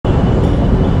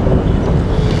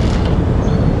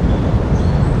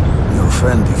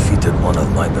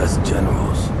my best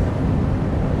generals.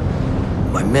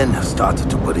 My men have started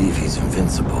to believe he's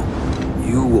invincible.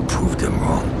 You will prove them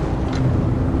wrong.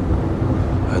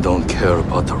 I don't care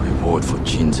about the reward for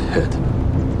Jin's head.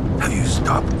 Have you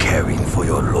stopped caring for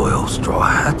your loyal Straw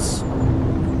Hats?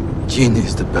 Jin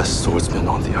is the best swordsman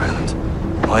on the island.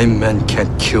 My men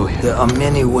can't kill him. There are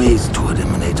many ways to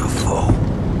eliminate a foe.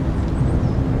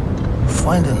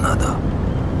 Find another.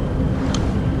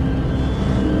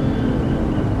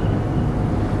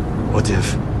 What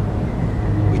if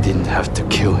we didn't have to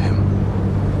kill him?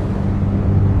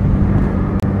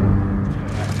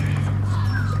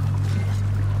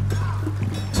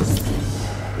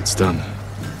 It's done.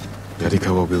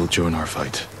 Yarikawa will join our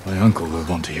fight. My uncle will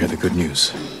want to hear the good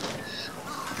news.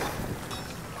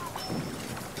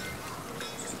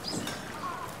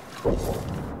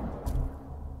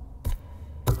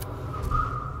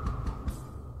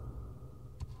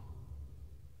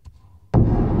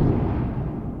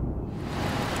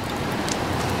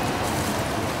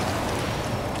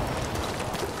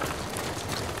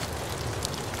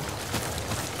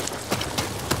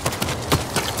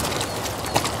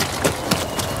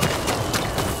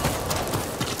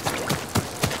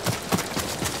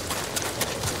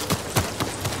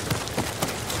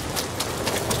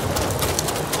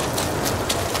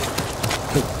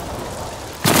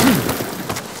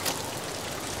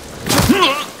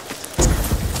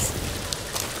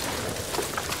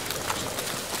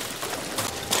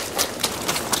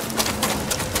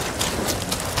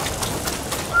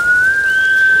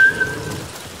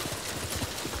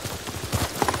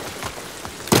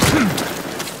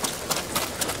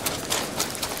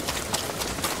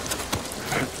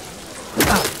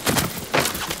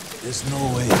 There's no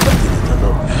way we did it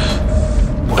alone.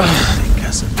 What do you think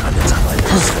has it done its by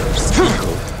themselves,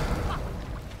 Nico?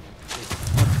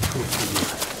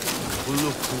 We'll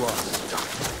look to us.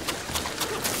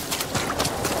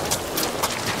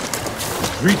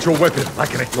 Reach your weapon,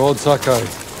 like an... Lord Sakai.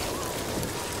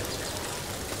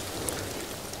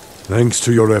 Thanks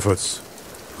to your efforts,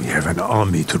 we have an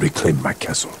army to reclaim my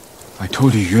castle. I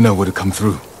told you Yuna would come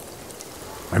through.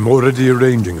 I'm already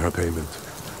arranging her payment.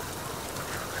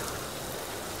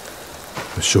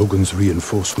 The Shogun's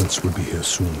reinforcements will be here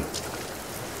soon.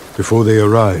 Before they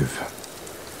arrive,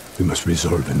 we must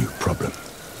resolve a new problem.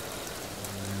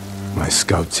 My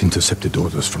scouts intercepted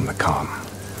orders from the Khan,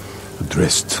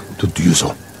 addressed to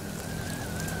Ryuzo.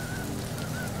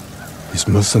 His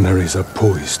mercenaries are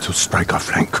poised to strike our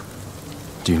flank.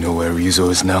 Do you know where Ryuzo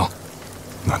is now?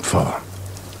 Not far.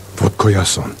 Fort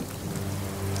Koyasan.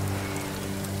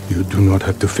 You do not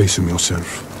have to face him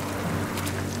yourself.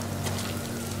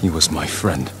 He was my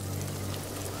friend.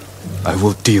 I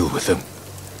will deal with him.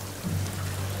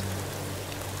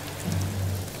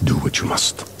 Do what you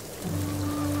must.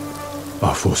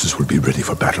 Our forces will be ready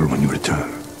for battle when you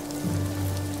return.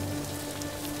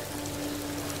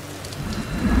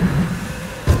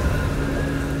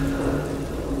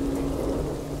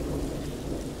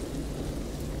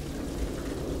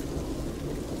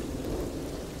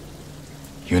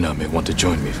 Yuna may want to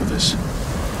join me for this.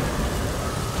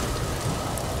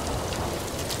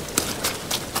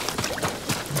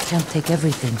 I can't take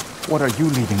everything. What are you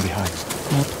leaving behind?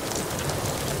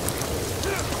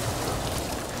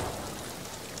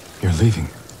 You're leaving?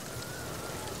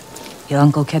 Your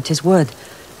uncle kept his word.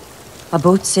 Our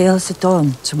boat sails at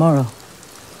dawn tomorrow.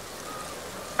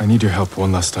 I need your help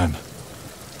one last time.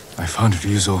 I found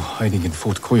Ryuzo hiding in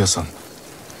Fort Koyasan.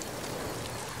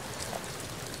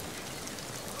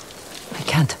 I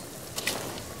can't.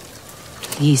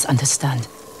 Please understand.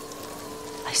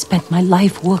 I spent my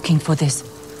life working for this.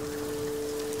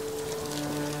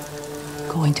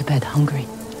 Going to bed hungry.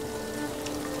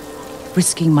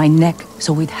 Risking my neck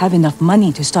so we'd have enough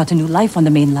money to start a new life on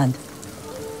the mainland.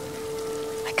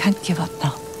 I can't give up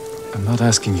now. I'm not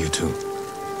asking you to.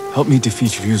 Help me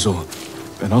defeat Ryuzo,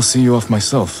 and I'll see you off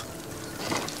myself.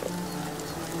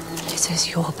 This is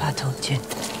your battle, Jin.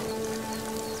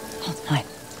 Not mine.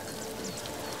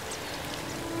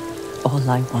 All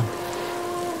I want,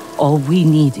 all we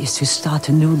need is to start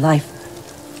a new life.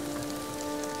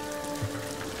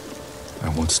 I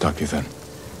won't stop you then.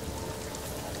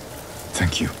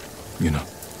 Thank you, Yuna,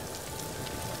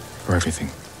 for everything.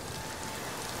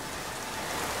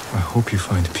 I hope you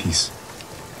find peace.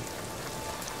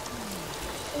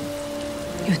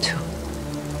 You too.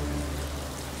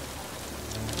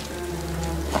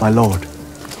 My lord.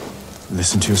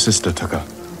 Listen to your sister, Taka.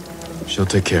 She'll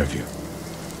take care of you.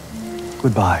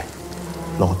 Goodbye,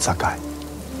 Lord Sakai.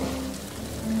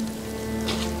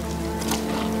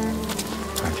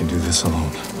 I can do this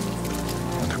alone,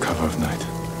 under cover of night.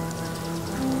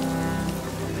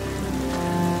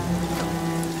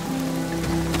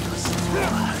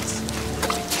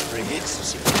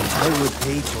 TSUSHIMA. I will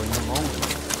pay during the moment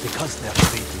because their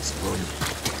fate is ruined.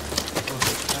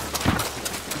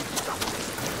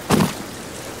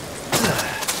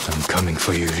 I'm coming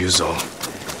for you, Ryuzo.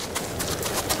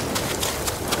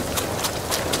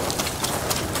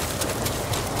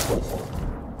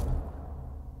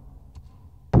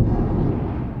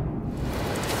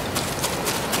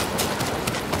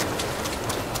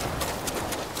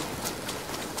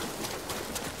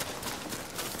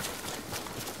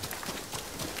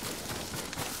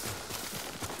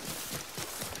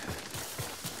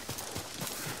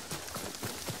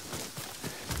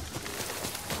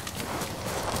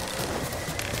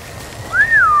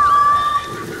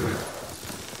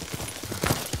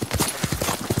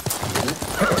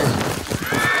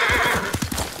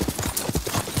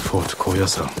 Fort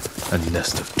Koyasu, a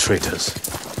nest of traitors.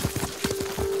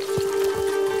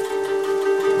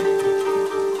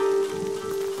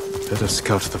 Better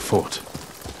scout the fort.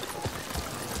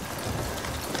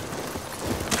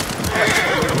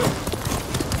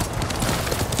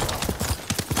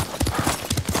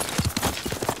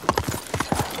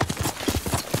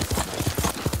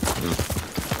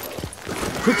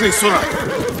 Quickly, Sora!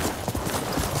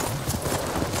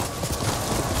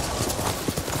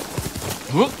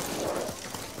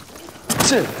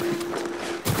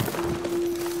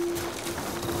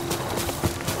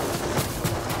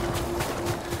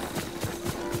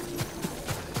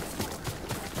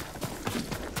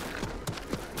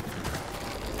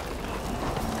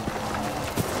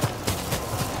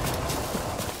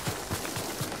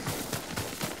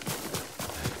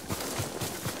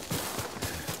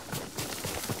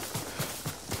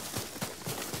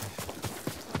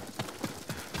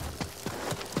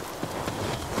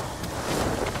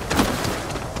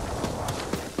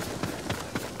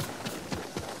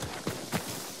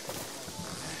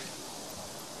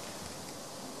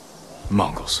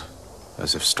 Mongols.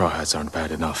 As if straw hats aren't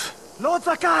bad enough. Lord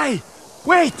Sakai!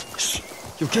 Wait! Shh!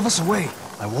 You give us away.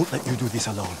 I won't let you do this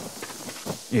alone.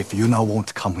 If Yuna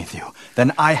won't come with you,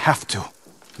 then I have to.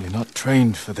 You're not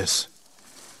trained for this.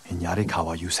 In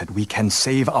Yarikawa, you said we can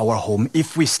save our home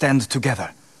if we stand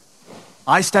together.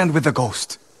 I stand with the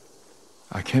ghost.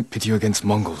 I can't pit you against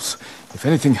Mongols. If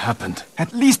anything happened...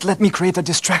 At least let me create a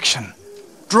distraction.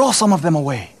 Draw some of them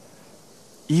away.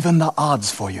 Even the odds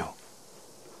for you.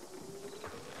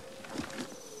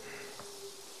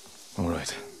 All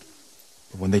right.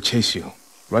 But when they chase you,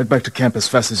 ride back to camp as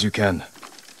fast as you can.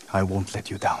 I won't let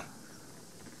you down.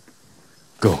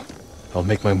 Go. I'll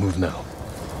make my move now.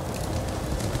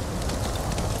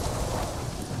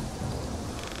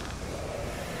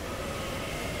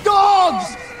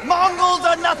 Dogs! Mongols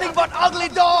are nothing but ugly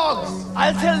dogs!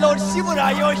 I'll tell Lord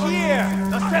Shimura you're here!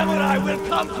 The samurai will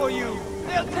come for you!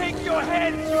 They'll take your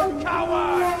heads, you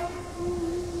coward!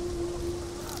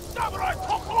 Samurai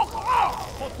Tokoka!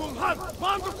 Potunghan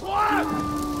Mandukuan!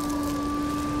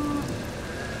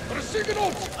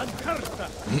 Resignot and Kersta!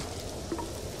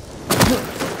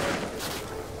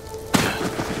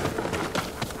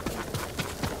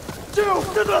 Jiu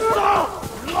to the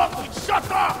south! Lock and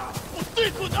shutter!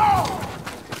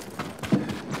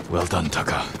 Well done,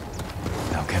 Taka.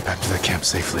 Now get back to the camp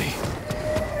safely.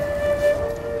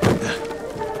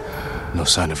 No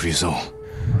sign of Ryuzo.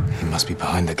 He must be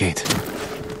behind the gate.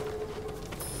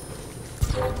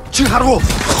 Chiharu!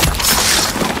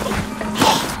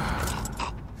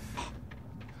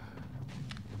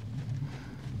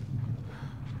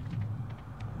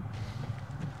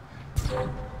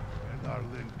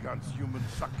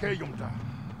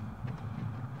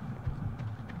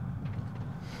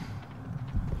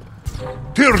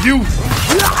 Tear you!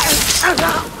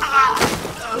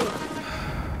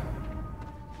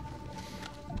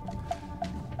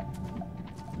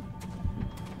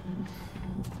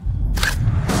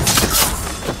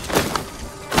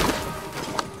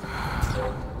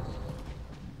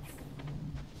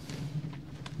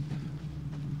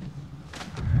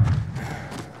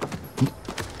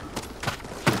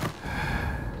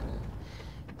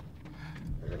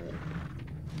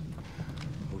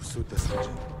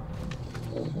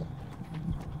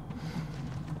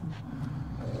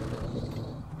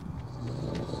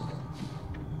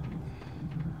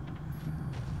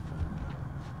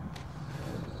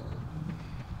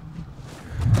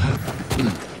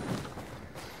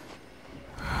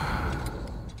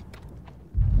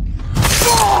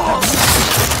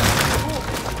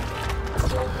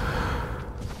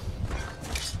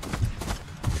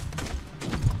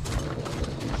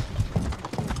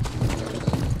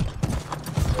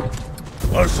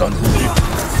 Our son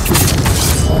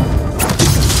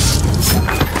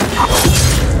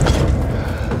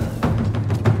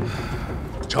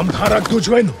Kamharak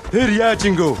tujuan. Hirya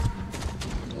Jingu.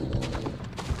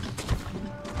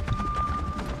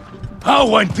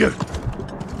 Hawantir.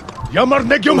 Yamar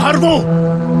Nagyum Harvo.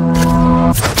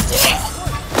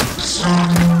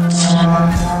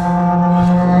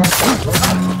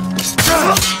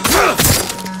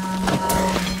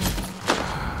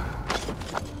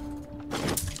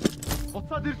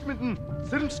 Dirkmitten,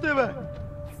 Sirmstøve.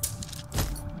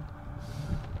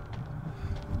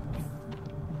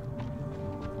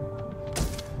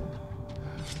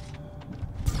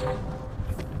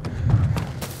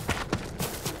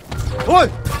 Ой,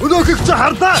 өнөөхийг чи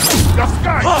хардаа.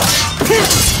 Яскай.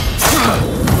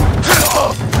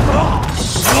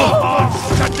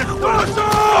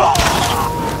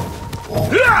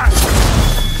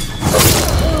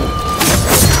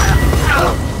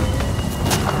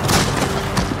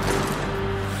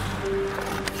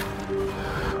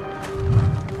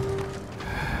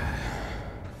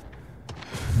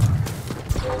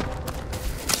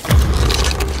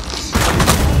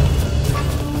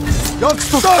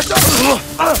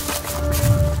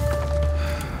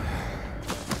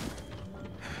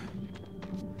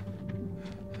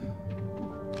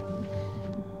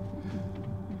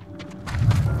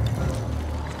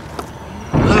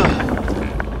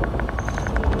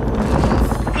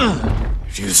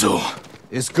 Ryuzo.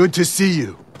 It's good to see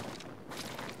you.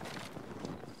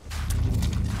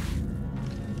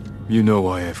 You know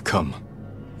why I've come.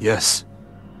 Yes.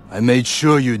 I made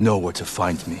sure you'd know where to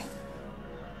find me.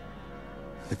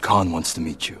 The Khan wants to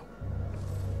meet you.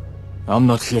 I'm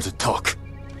not here to talk.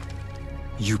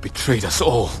 You betrayed us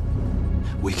all.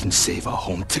 We can save our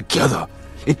home together.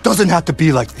 It doesn't have to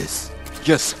be like this.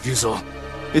 Yes, Ryuzo.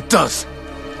 It does.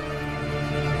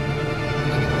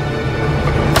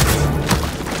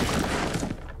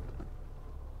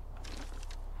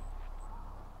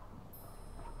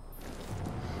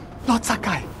 Lord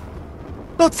Sakai!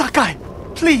 Lord Sakai!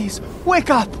 Please, wake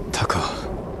up! Taka.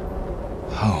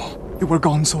 How? You were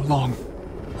gone so long.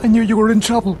 I knew you were in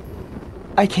trouble.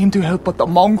 I came to help, but the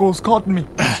Mongols caught me.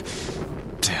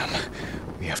 Damn.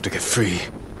 We have to get free.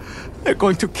 They're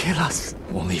going to kill us.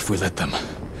 Only if we let them.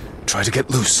 Try to get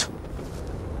loose.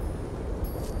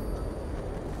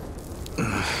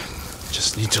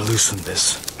 Just need to loosen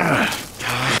this.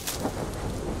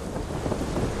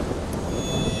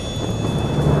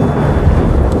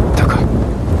 Taka,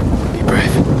 be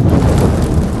brave.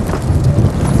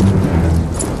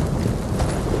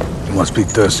 You must be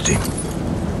thirsty.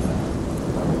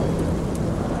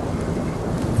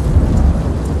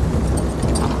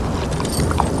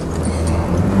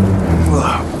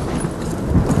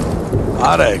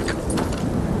 Arek.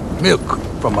 Milk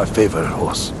from my favorite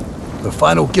horse. The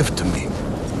final gift to me.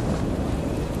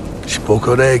 She broke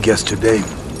her egg yesterday,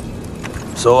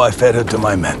 so I fed her to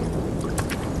my men.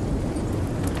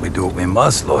 We do what we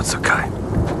must, Lord Sakai.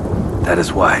 That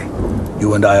is why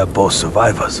you and I are both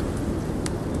survivors.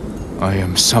 I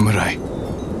am samurai.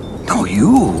 No,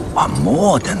 you are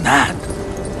more than that.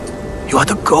 You are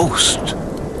the ghost.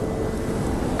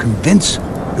 Convince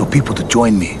your people to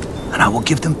join me, and I will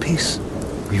give them peace.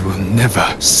 We will never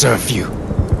serve you.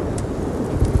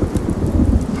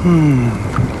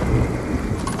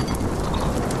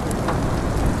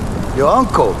 Your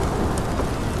uncle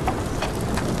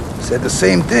said the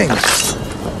same thing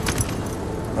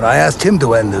when I asked him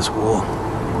to end this war.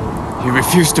 He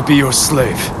refused to be your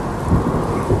slave.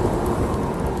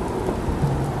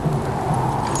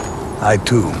 I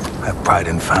too have pride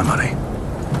in family.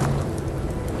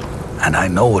 And I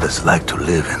know what it's like to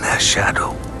live in their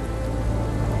shadow.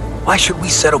 Why should we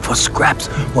settle for scraps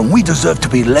when we deserve to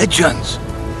be legends?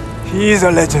 He is a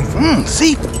legend.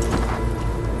 See?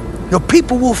 Your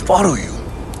people will follow you.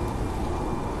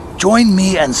 Join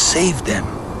me and save them.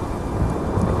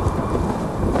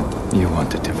 You want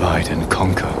to divide and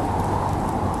conquer.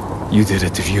 You did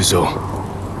it to Ryuzo.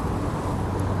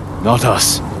 Not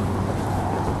us.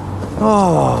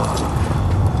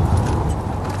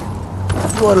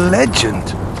 Your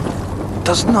legend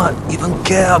does not even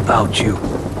care about you.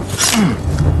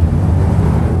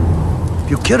 If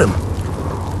you kill him,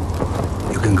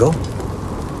 you can go.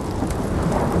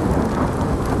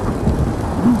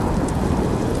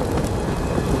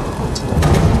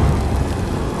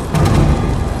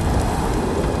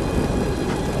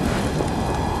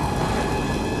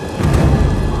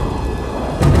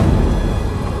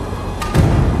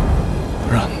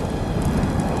 Run.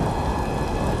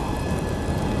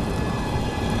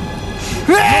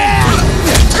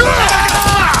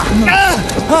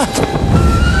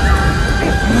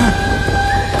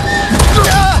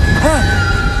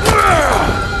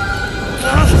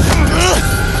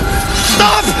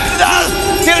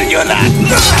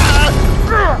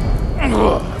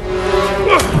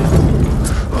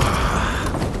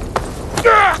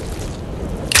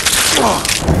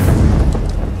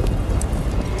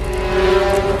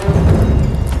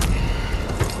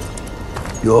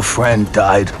 Your friend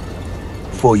died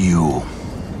for you.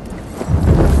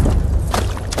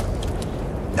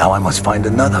 Now I must find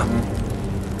another,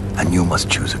 and you must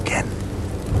choose again.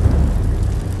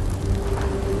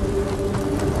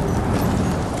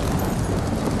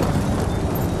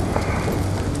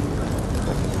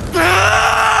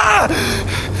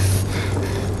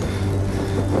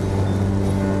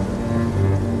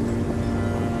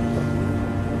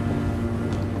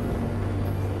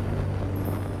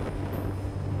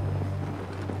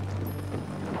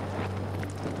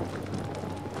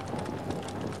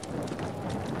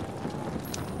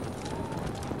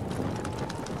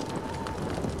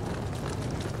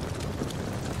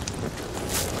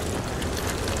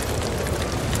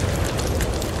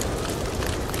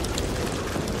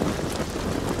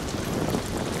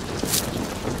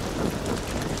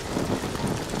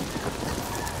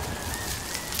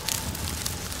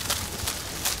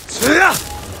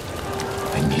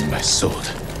 I need my sword.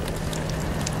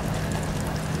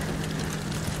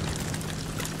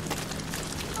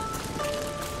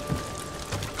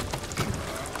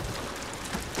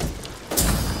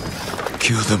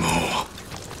 Kill them all.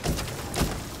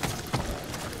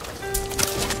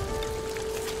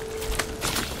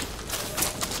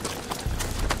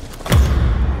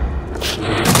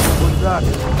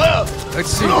 Let's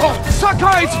see.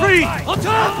 Sakai is free!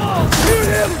 Attack! Shoot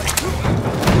him!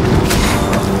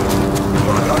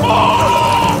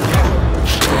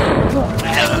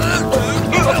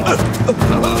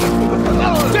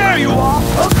 There you are!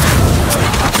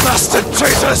 Bastard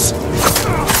traitors!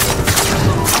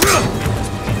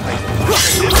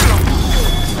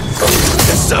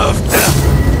 Deserve death!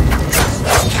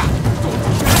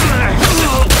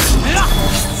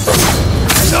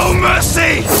 No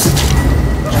mercy!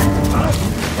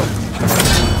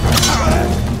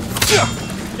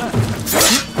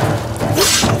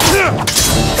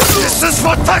 This is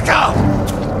for Taka!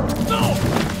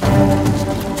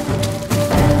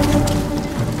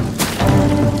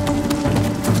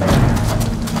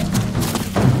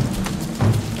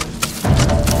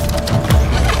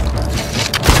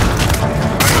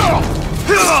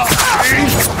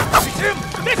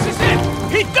 This is it!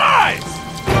 He dies!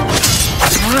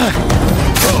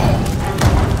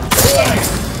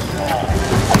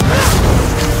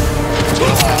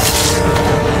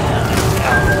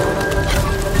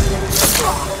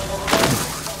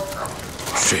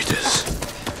 Traitors.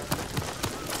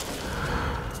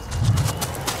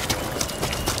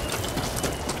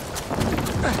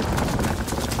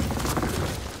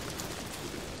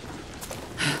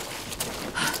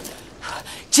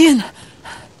 Jin!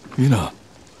 Mina.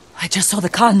 I just saw the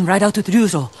Khan ride out with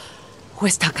Ryuzo.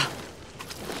 Where's Taka?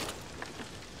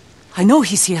 I know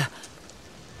he's here.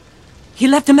 He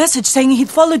left a message saying he'd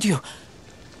followed you.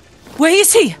 Where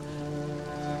is he?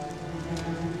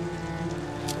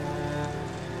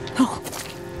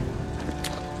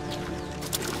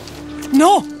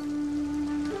 No!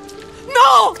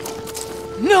 No!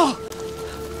 No!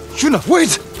 Yuna,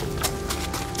 wait!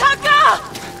 Taka!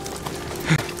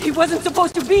 He wasn't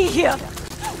supposed to be here.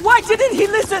 Why didn't he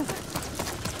listen?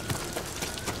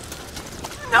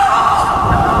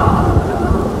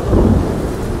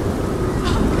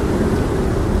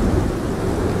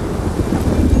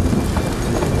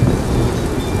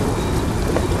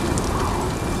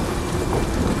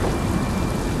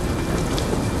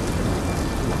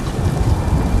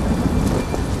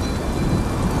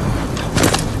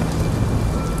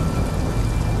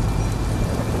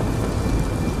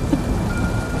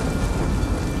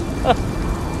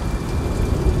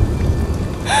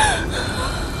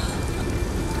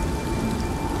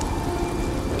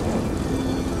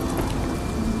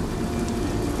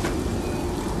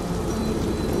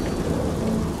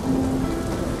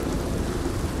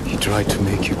 He tried to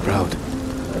make you proud.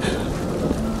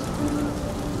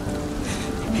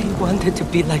 He wanted to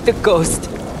be like the ghost.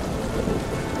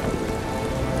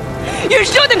 You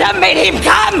shouldn't have made him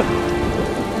come!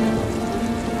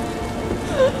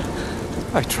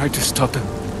 I tried to stop him.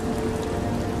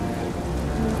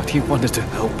 But he wanted to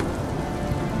help.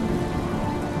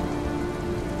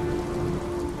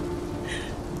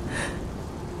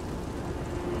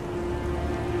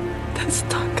 That's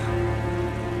Taka.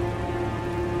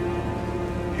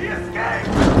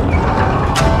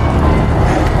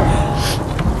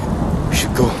 We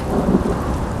should go.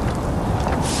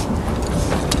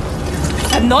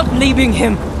 I'm not leaving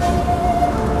him.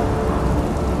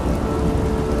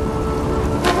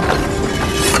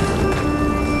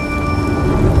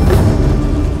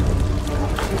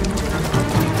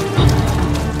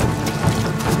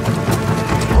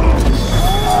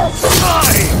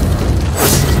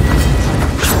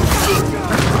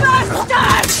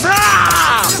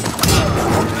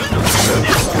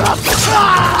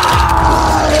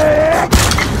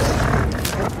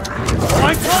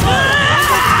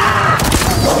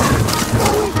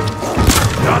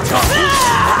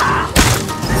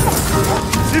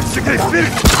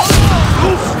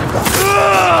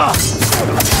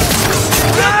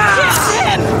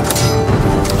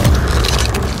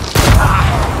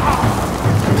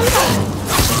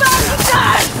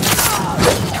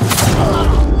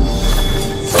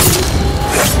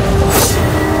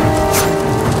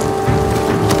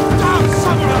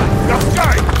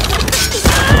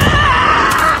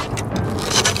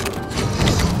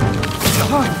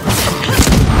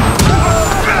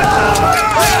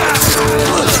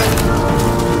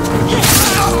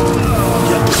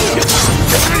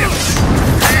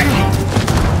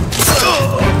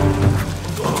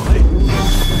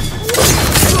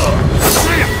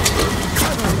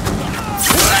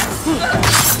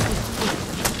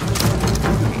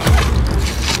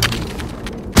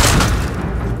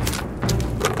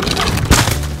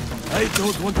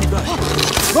 don't want to die.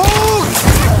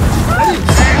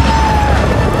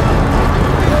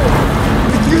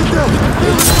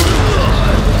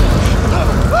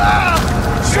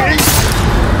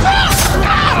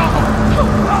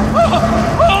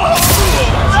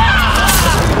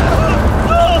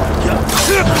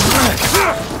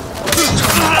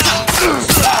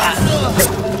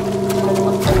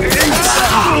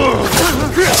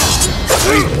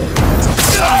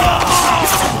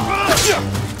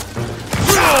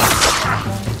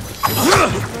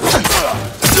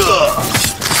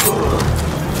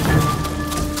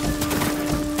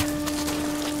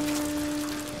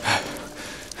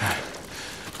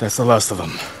 That's the last of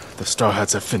them. The Straw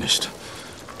Hats have finished.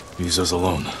 Leaves us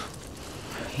alone.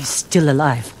 He's still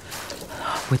alive.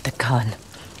 With the Khan.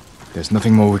 There's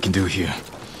nothing more we can do here.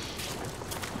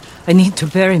 I need to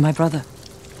bury my brother.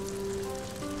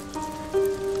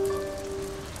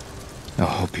 I'll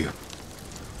help you.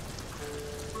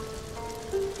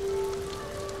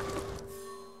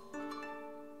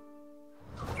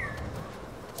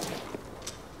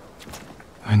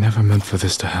 I never meant for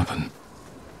this to happen.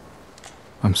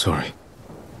 I'm sorry.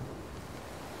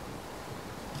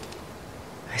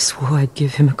 I swore I'd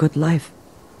give him a good life.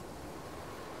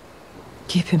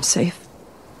 Keep him safe.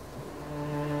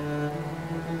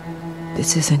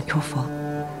 This isn't your fault.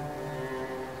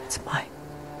 It's mine.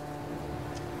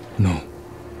 No.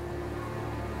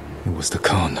 It was the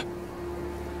Khan.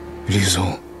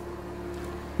 Rizal.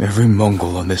 Every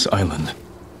Mongol on this island.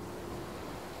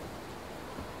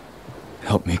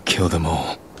 Help me kill them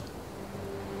all.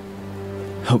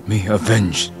 Help me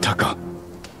avenge Taka.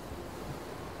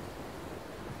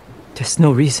 There's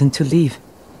no reason to leave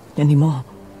anymore.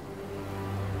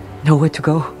 Nowhere to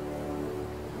go.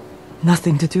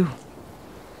 Nothing to do.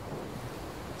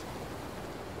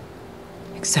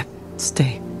 Except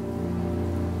stay.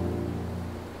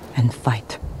 And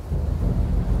fight.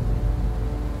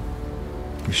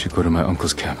 We should go to my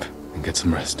uncle's camp and get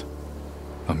some rest.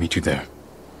 I'll meet you there.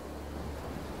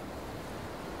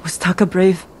 Was Taka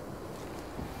brave?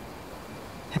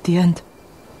 At the end?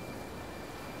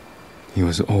 He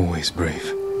was always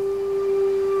brave.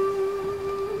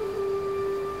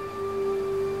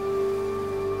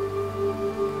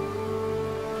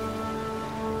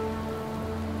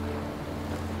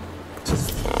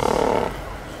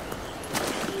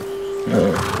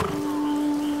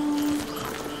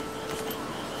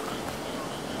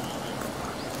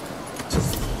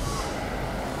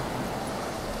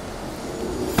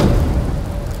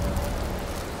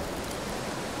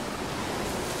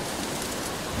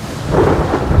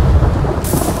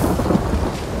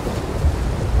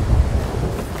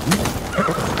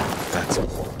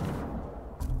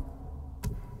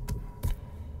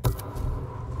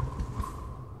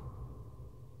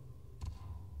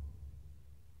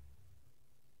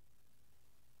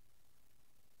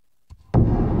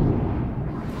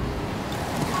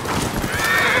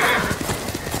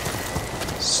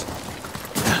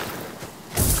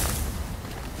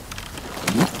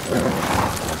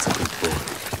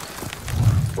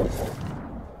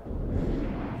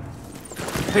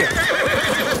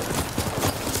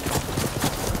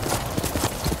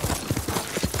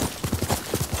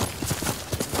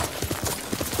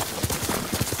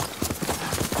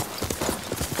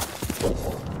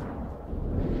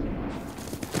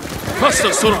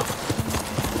 Master Sora!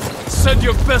 Send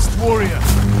your best warrior!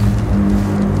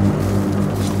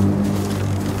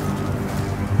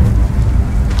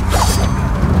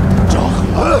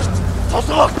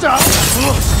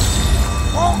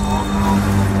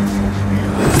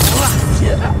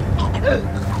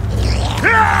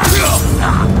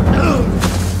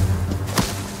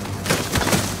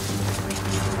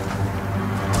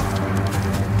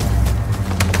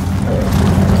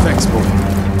 Thanks, boy.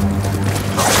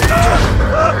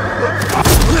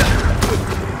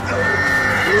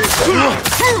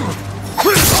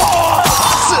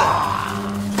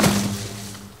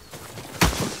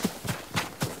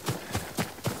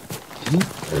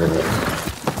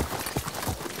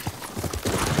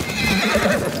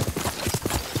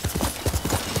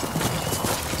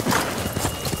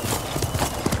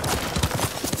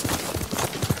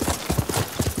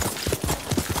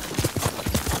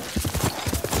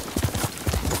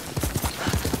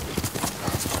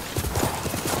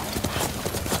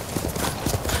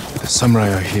 The samurai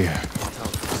are here.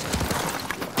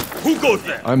 Who goes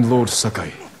there? I'm Lord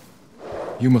Sakai.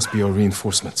 You must be our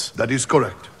reinforcements. That is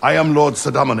correct. I am Lord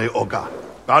Sadamane Oga,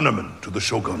 bannerman to the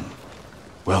Shogun.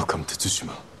 Welcome to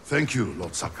Tsushima. Thank you,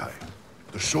 Lord Sakai.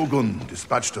 The Shogun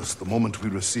dispatched us the moment we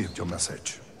received your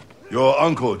message. Your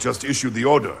uncle just issued the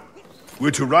order.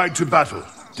 We're to ride to battle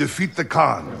defeat the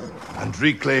Khan, and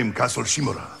reclaim Castle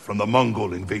Shimura from the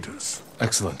Mongol invaders.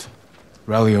 Excellent.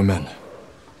 Rally your men.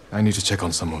 I need to check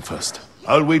on someone first.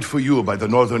 I'll wait for you by the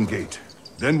northern gate.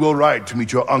 Then we'll ride to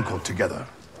meet your uncle together.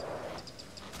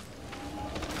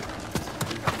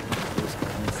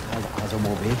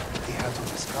 He had to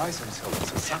disguise himself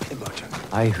as a sake merchant.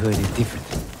 I heard it different.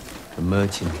 The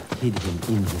merchant hid him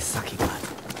in his sake garden.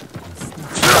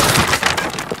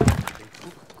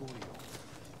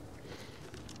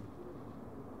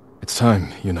 It's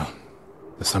time, you know.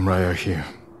 The samurai are here.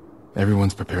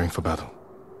 Everyone's preparing for battle.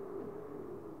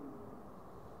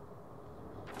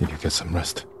 Need you get some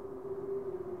rest?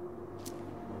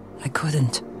 I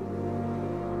couldn't.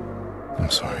 I'm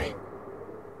sorry.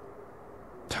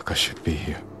 Taka should be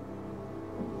here.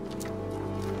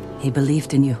 He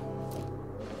believed in you.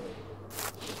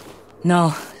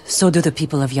 No, so do the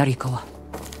people of Yarikawa.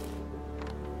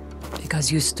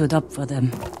 Because you stood up for them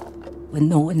when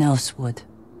no one else would.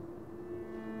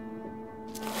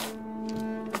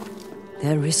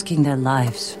 They're risking their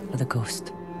lives for the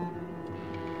ghost.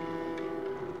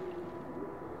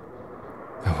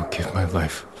 I will give my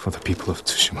life for the people of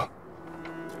Tsushima.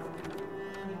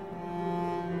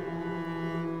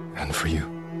 And for you.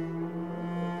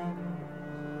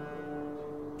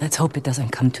 Let's hope it doesn't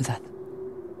come to that.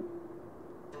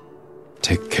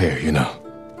 Take care, you know.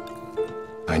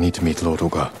 I need to meet Lord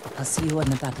Oga. I'll see you on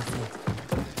the battlefield.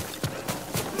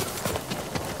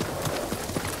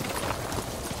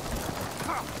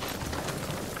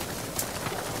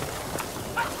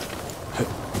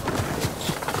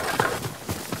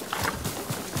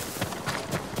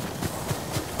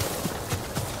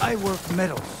 I work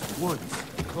metals, woods,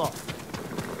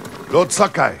 cloth. Lord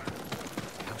Sakai.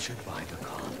 How should I the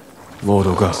Khan? Lord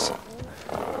Oga.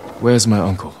 Where's my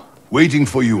uncle? Waiting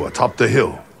for you atop the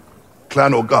hill.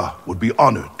 Clan Oga would be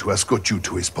honored to escort you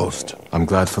to his post. I'm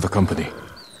glad for the company.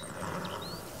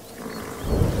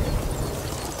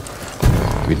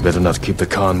 We'd better not keep the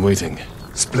Khan waiting.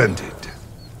 Splendid.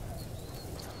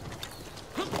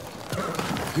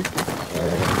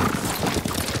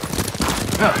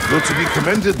 You're to be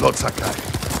commended, Lord Sakai.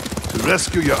 To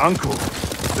rescue your uncle,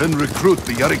 then recruit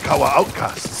the Yarikawa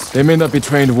outcasts. They may not be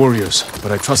trained warriors,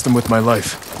 but I trust them with my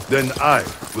life. Then I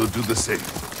will do the same.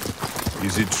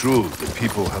 Is it true the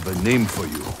people have a name for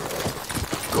you?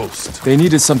 Ghost. They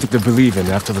needed something to believe in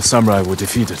after the samurai were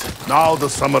defeated. Now the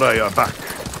samurai are back.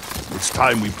 It's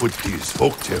time we put these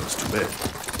folktales to bed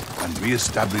and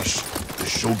re-establish the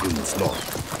Shogun's law.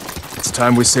 It's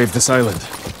time we save this island,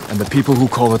 and the people who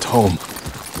call it home.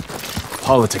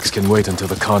 Politics can wait until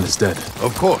the Khan is dead.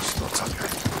 Of course, Lord Sakai.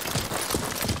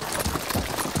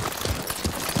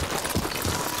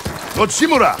 Lord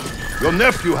Shimura, your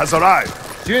nephew has arrived.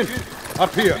 Jin,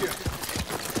 up here.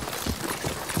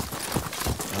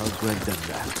 I'll grant them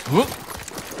that.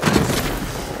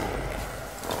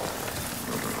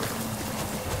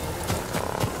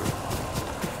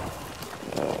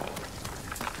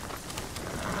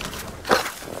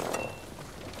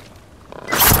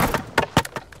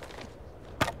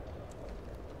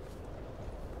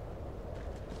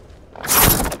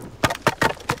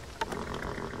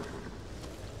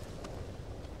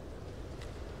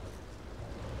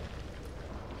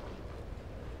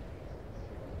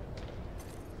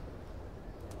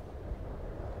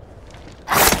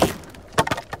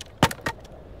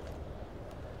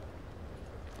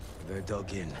 They're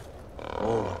dug in,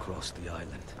 all across the island.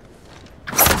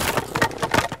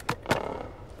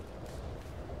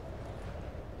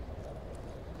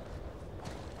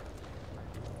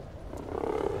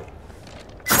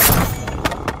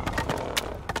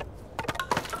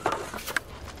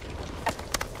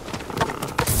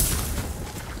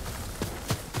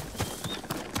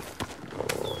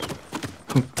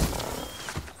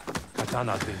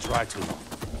 Katana's been dry too long.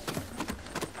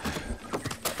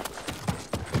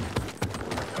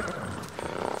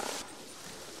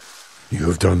 You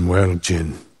have done well,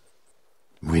 Jin.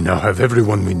 We now have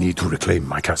everyone we need to reclaim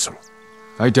my castle.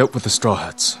 I dealt with the Straw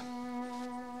Hats,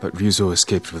 but Ryuzo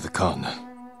escaped with the Khan.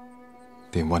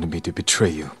 They wanted me to betray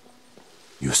you.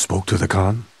 You spoke to the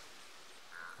Khan?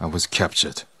 I was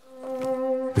captured.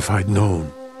 If I'd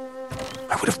known,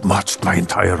 I would have marched my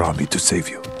entire army to save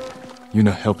you.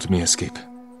 Yuna helped me escape.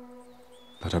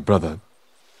 But her brother...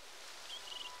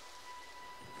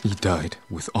 he died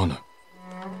with honor.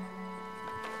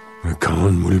 The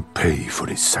Khan will pay for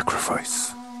his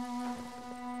sacrifice.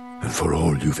 And for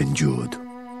all you've endured.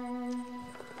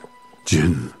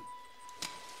 Jin,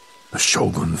 the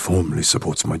Shogun formally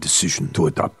supports my decision to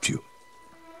adopt you.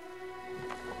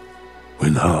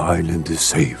 When our island is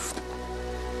saved,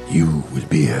 you will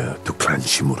be heir to Clan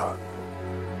Shimura.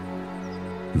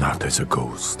 Not as a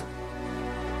ghost,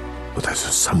 but as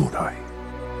a samurai.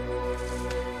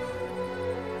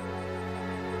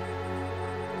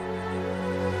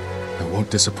 I won't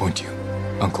disappoint you,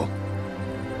 Uncle.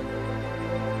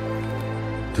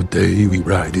 Today we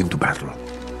ride into battle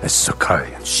as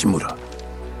Sakai and Shimura.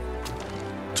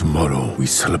 Tomorrow we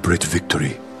celebrate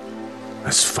victory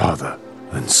as father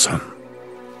and son.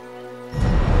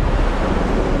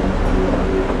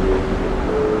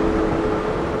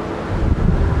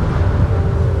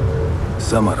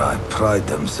 Samurai pride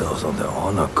themselves on their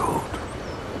honor code,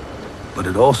 but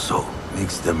it also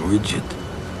makes them rigid,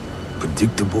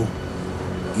 predictable,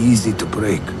 easy to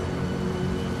break.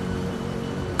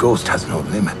 Ghost has no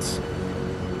limits.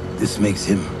 This makes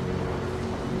him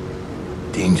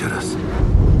dangerous.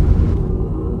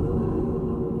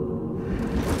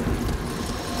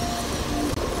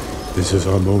 This is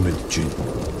our moment, Jin.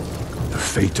 The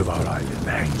fate of our island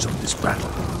hangs on this battle.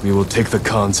 We will take the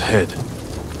Khan's head.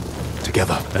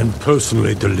 Together. And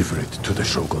personally deliver it to the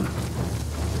Shogun.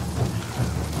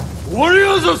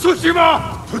 Warriors of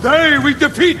Tsushima! Today we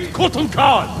defeat Cotton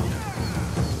Khan!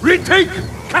 Retake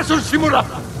Castle Shimura!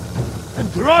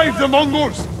 And drive the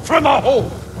Mongols from our home!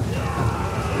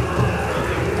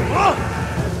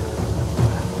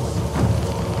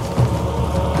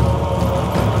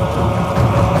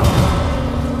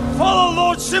 Follow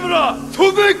Lord Shimura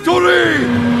to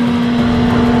victory!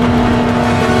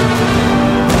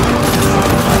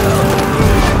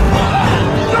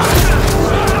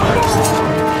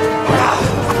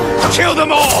 Kill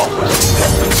them all!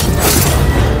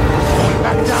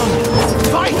 Back down!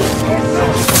 Fight!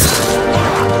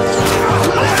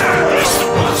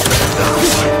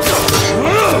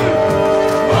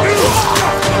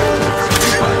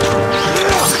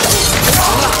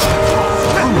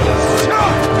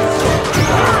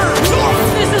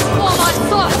 This is for my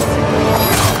son!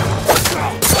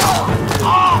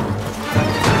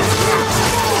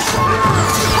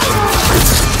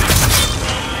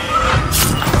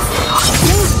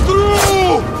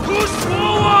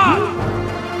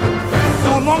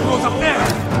 Mongols up there!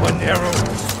 One arrow,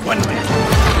 one man.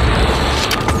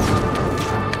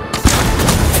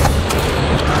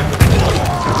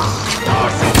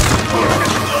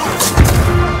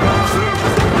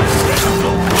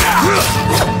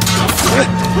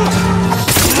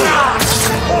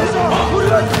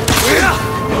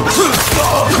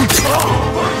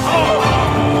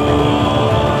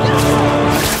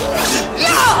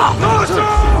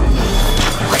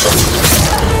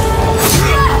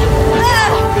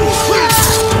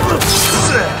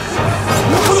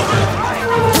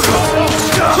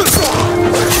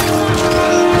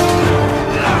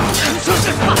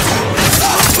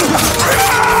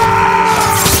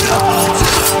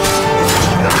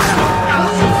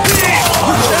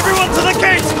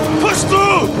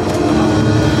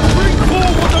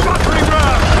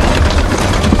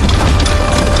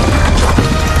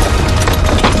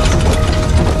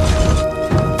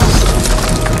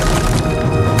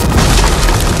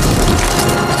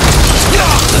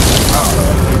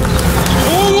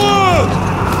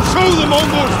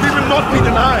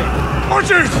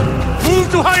 Archers!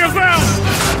 Move to higher ground!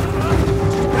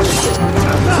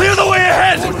 Clear the way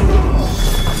ahead!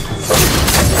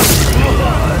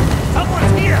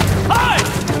 Someone's here! Hide!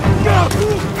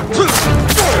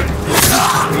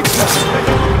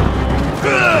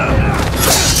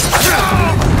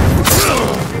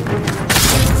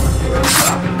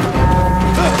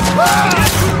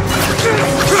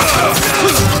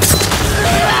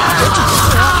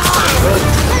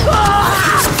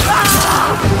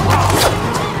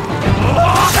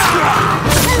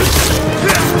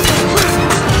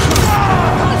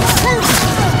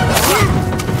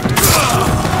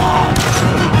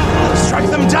 Strike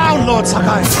them down, Lord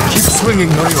Sakai! Keep swinging,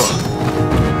 Norio.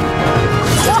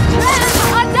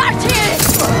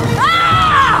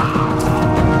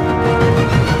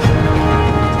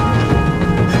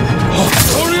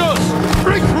 Warriors!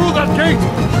 Break through that gate!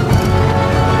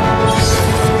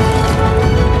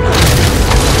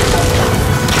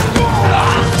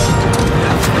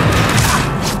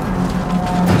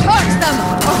 Charge them,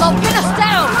 or they'll pin us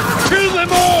down! Kill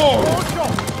them all!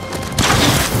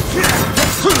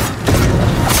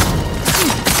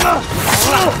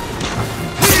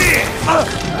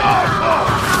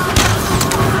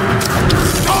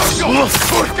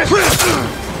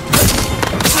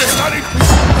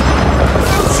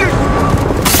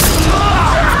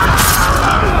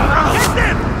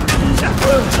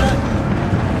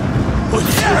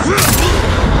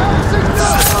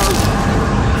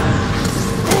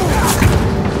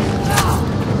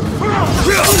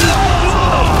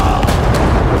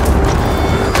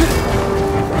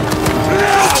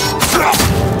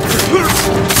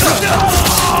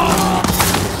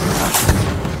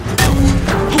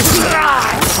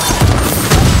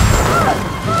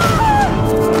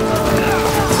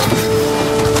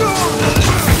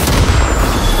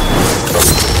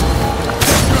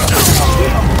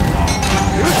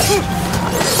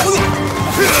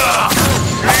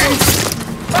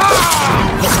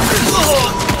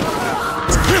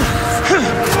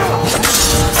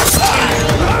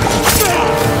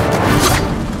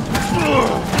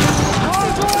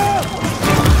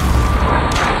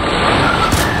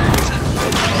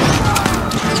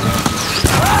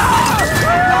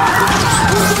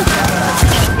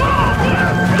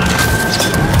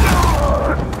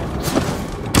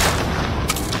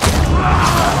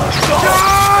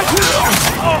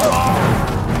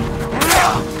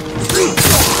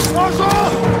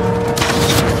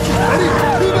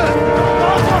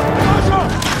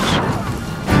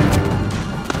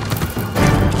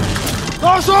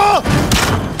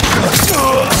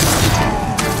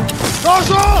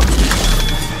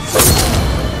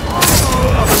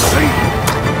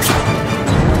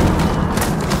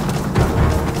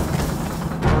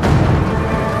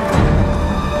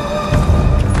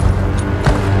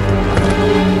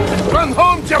 Run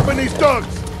home, Japanese dogs!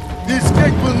 This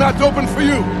gate will not open for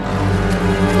you!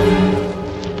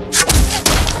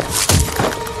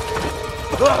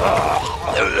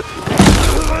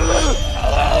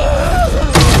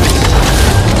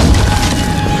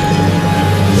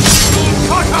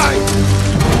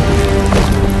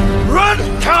 Run,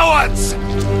 cowards!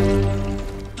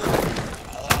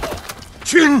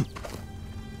 Chin!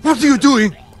 What are you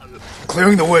doing?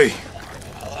 Clearing the way.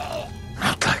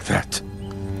 Not like that.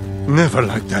 Never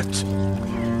like that.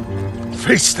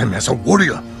 Face them as a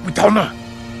warrior with honor,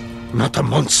 not a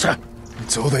monster.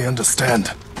 It's all they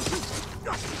understand.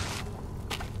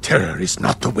 Terror is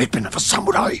not the weapon of a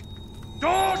samurai.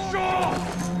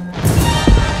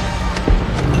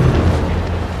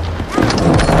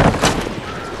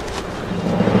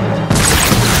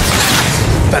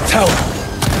 That tower!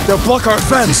 They'll block our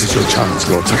advance! This is your chance,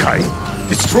 Lord Sakai.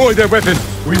 Destroy their weapon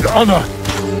with honor.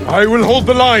 I will hold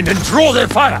the line and draw their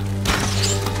fire.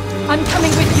 I'm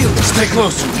coming with you. Stay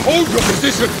close! Hold your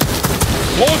position.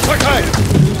 Lord Sakai,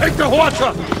 take the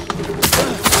Huacha.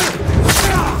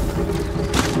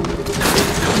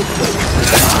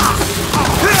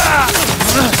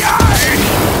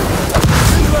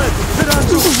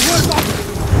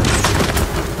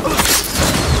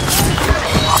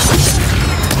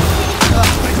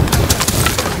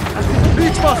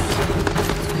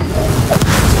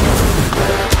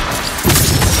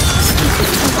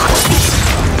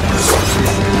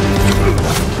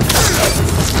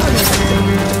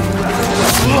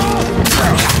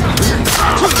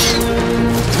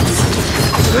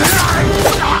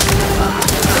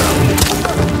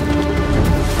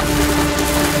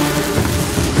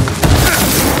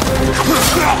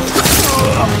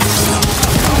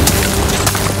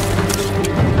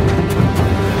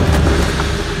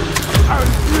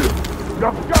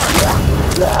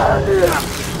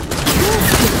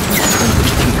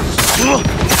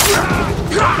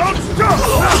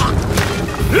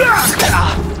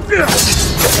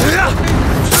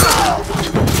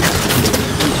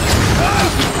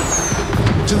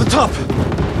 To the top!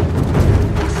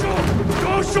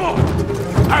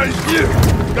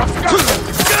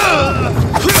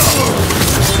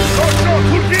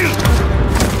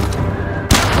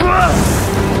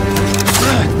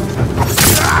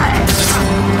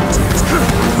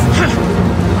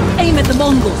 Aim at the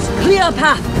Mongols. Clear a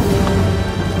path.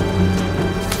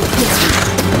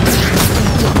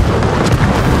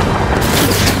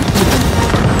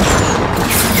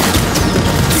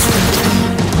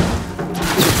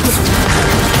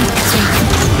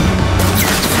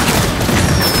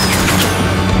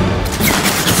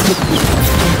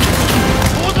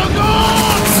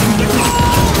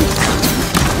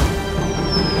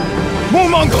 More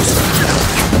Mongols!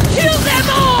 Kill them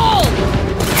all!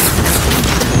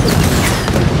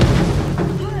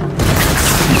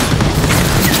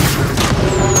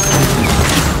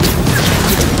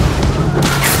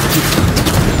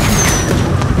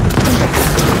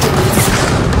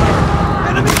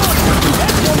 Enemy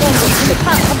More Mongols in the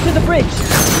path up to the bridge.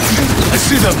 I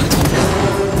see them!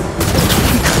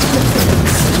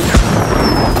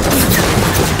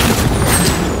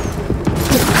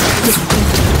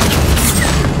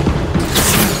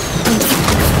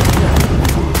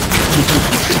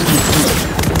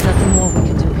 Nothing more we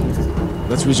can do here.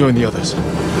 Let's rejoin the others.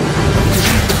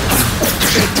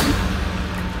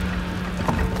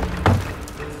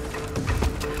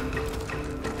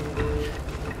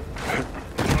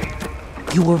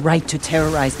 You were right to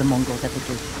terrorize the Mongols at the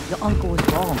gate. Your uncle was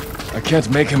wrong. I can't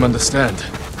make him understand.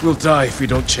 We'll die if we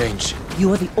don't change.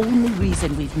 You are the only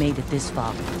reason we've made it this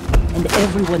far. And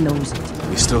everyone knows it.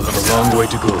 We still have a long way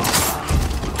to go.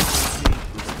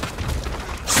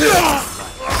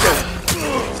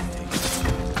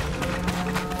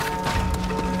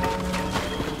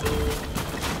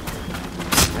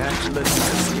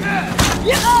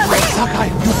 Sakai,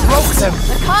 you broke them!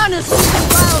 The Khan is moving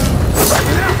round!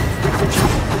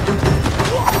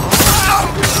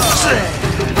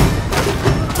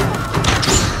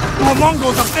 More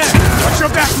Mongols up there! Watch your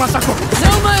back, Masako!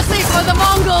 No mercy for the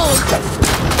Mongols!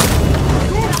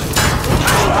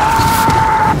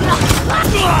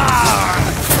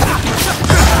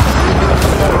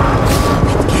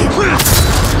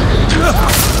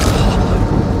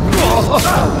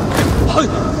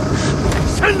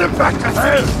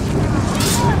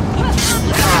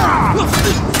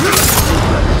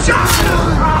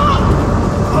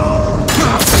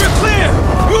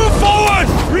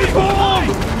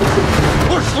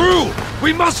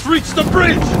 reached the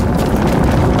bridge!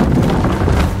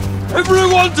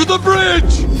 Everyone to the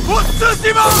bridge!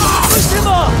 TSUSHIMA!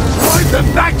 Drive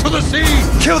them back to the sea!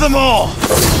 Kill them all!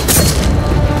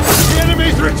 The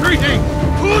enemy's retreating!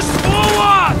 Push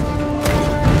forward!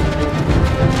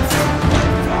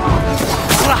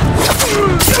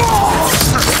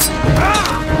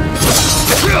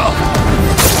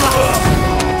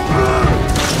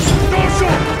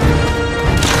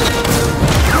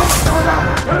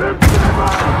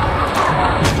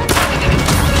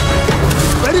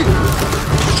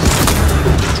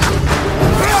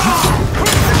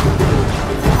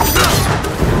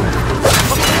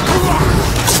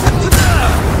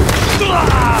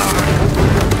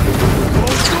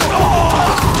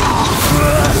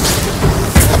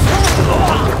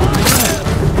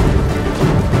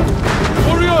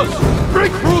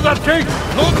 Break through that gate!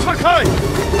 Lord Sakai!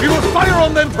 We will fire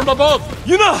on them from above!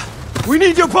 Yuna! We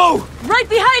need your bow! Right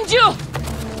behind you!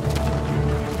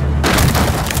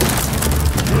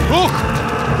 Look!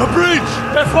 The bridge!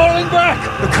 They're falling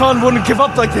back! The Khan wouldn't give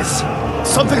up like this!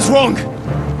 Something's wrong!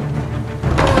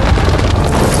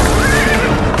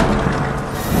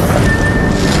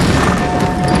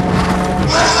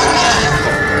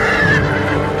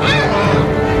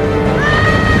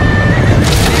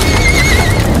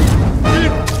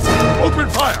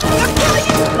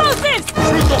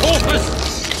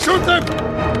 Shoot them!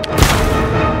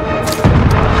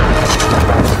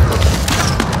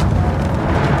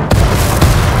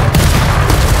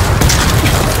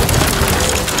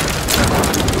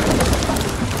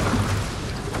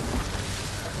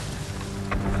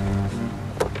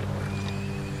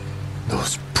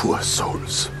 Those poor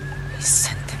souls. We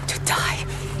sent them to die.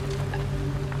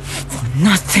 For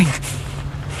nothing.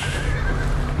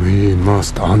 We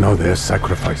must honor their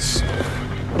sacrifice.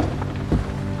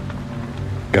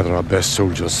 Gather our best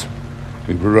soldiers.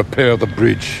 We will repair the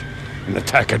bridge and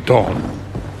attack at dawn.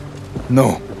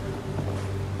 No.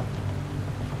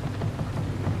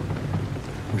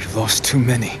 We've lost too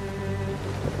many.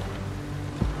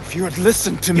 If you had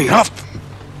listened to me... Enough!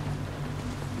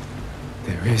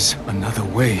 There is another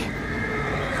way.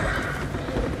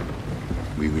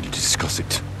 We will discuss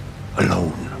it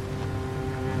alone.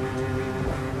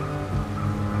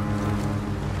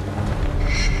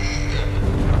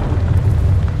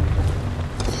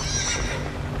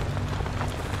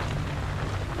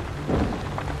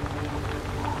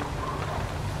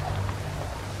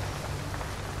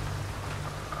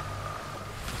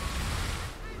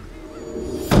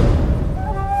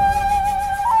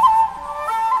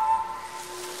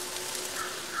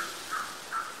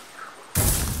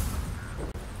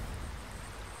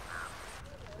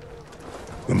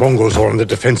 The Mongols are on the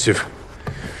defensive.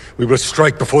 We will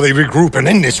strike before they regroup and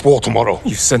end this war tomorrow.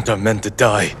 You sent our men to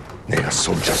die. They are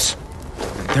soldiers.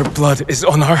 Their blood is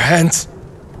on our hands.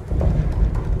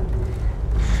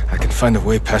 I can find a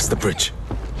way past the bridge.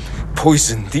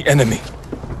 Poison the enemy.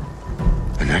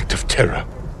 An act of terror.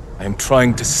 I am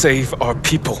trying to save our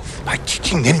people. By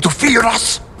teaching them to fear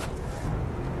us.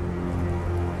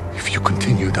 If you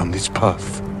continue down this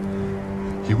path,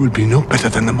 you will be no better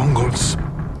than the Mongols.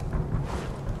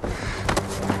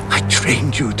 I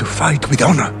trained you to fight with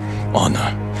honor.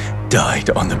 Honor died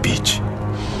on the beach.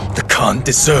 The Khan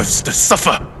deserves to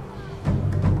suffer.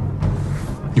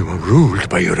 You are ruled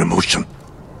by your emotion.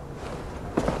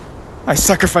 I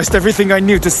sacrificed everything I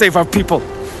knew to save our people.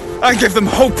 I gave them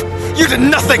hope. You did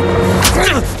nothing!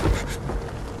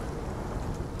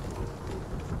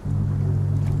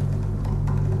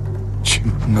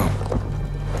 No.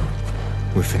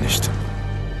 We're finished.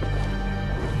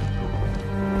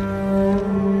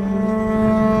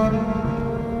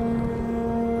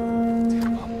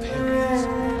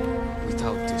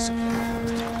 Without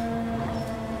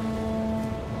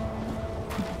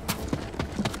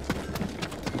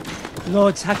discipline.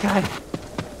 Lord Sakai.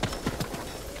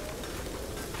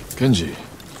 Kenji,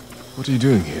 what are you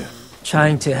doing here?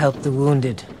 Trying to help the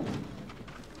wounded.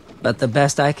 But the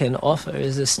best I can offer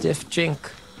is a stiff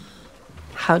drink.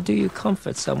 How do you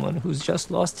comfort someone who's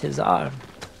just lost his arm?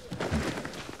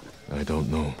 I don't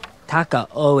know. Taka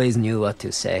always knew what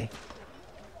to say.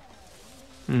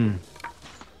 I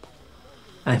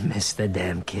miss the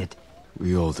damn kid.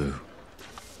 We all do.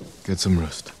 Get some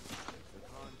rest.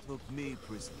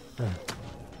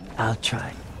 I'll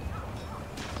try.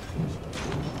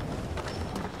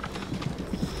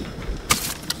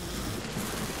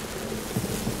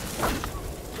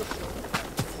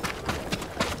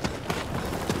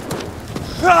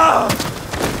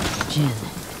 Jin.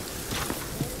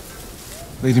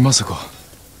 Lady Masako,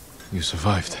 you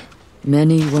survived.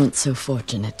 Many weren't so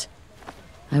fortunate.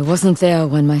 I wasn't there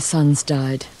when my sons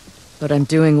died. But I'm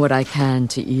doing what I can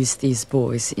to ease these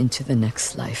boys into the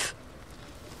next life.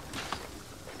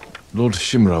 Lord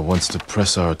Shimura wants to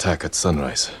press our attack at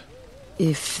sunrise.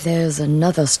 If there's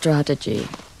another strategy,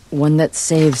 one that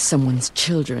saves someone's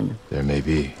children... There may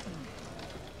be.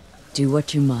 Do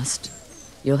what you must.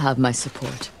 You'll have my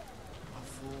support.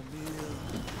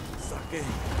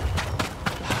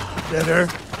 Better.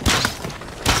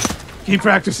 Keep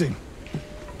practicing.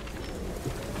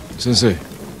 Sensei,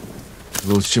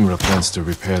 Lord Shimura plans to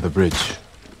repair the bridge.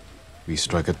 We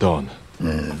strike at dawn.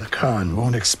 The Khan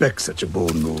won't expect such a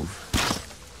bold move.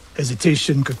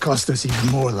 Hesitation could cost us even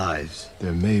more lives.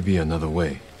 There may be another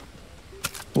way.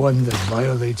 One that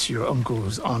violates your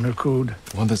uncle's honor code?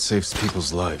 One that saves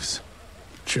people's lives.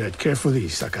 Tread carefully,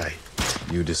 Sakai.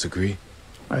 You disagree?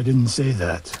 I didn't say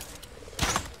that.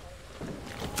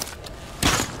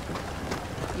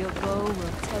 Your bow will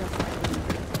terrify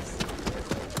them.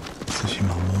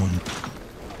 Tsushima warned.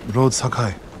 Lord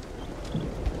Sakai.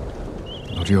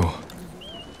 Norio,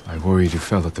 I worried you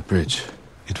fell at the bridge.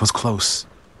 It was close.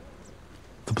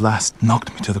 The blast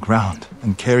knocked me to the ground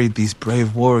and carried these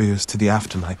brave warriors to the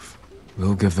afterlife.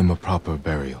 We'll give them a proper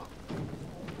burial.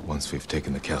 Once we've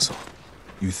taken the castle.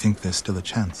 You think there's still a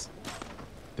chance?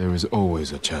 There is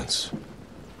always a chance.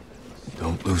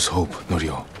 Don't lose hope,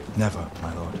 Norio. Never,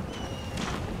 my lord.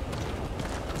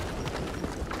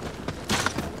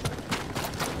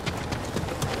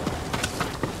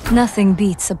 Nothing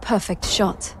beats a perfect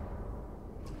shot.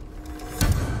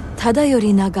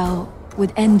 Tadayori Nagao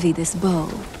would envy this bow.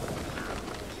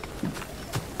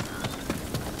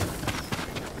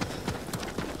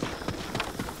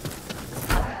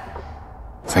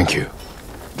 Thank you.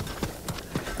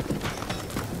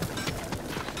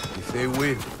 If they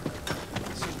win,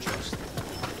 this is just.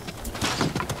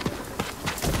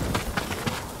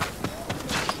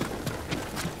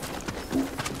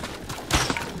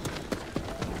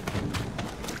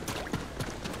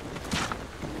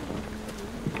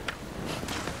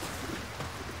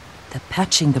 They're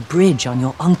patching the bridge on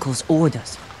your uncle's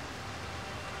orders.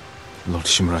 Lord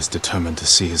Shimura is determined to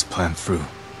see his plan through,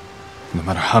 no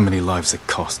matter how many lives it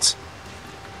costs.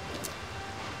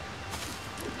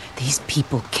 These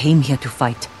people came here to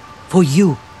fight. For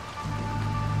you.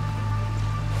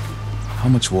 How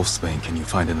much wolfsbane can you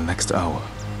find in the next hour?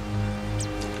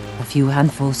 A few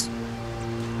handfuls.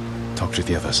 Talk to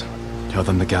the others. Tell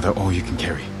them to gather all you can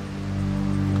carry.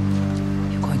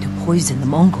 You're going to poison the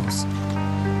Mongols.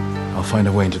 I'll find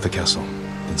a way into the castle,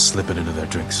 then slip it into their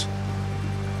drinks.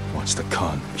 Watch the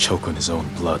Khan choke on his own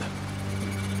blood.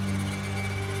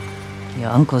 Your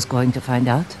uncle's going to find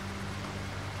out?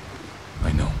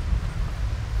 I know.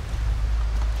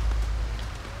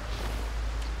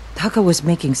 Taka was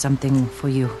making something for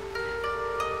you.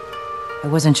 I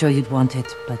wasn't sure you'd want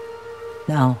it, but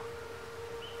now,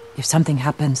 if something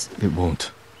happens... It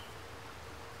won't.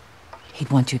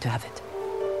 He'd want you to have it.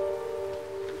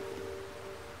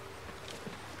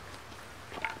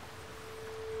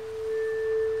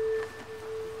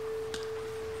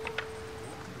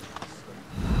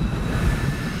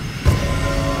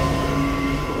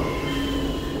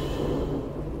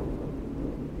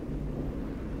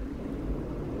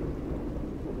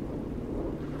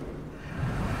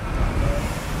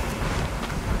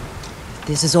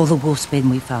 This is all the wolfsbane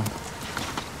we found.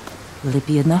 Will it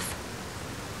be enough?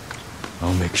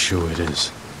 I'll make sure it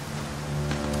is.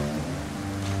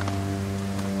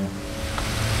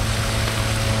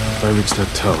 If I reach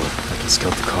that tower, I can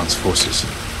scout the Khan's forces.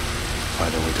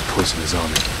 Find a way to poison his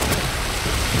army.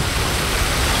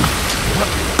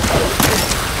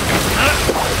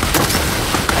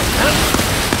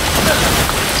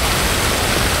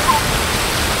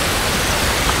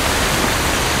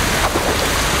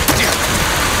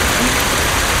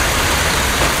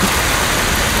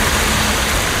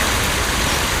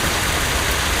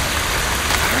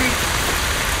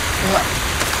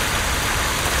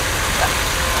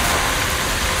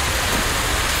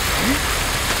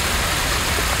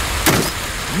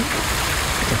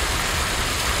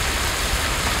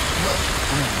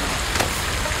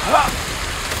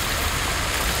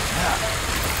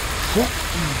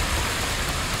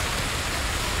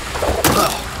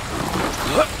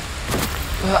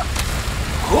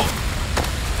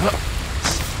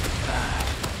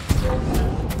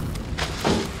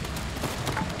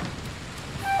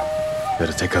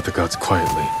 Better take out the guards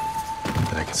quietly.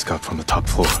 Then I can scout from the top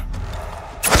floor.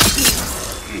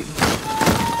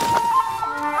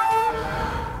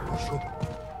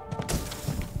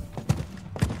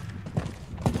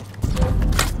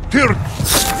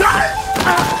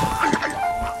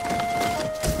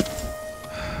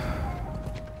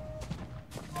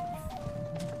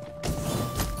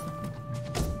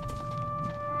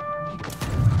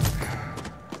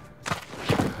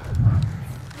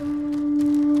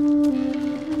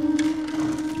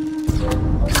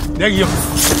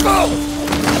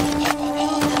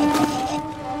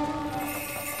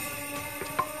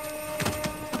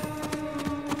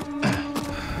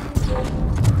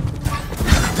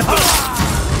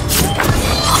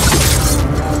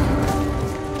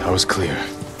 Tower's clear.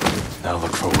 Now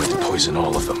look for a way to poison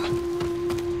all of them.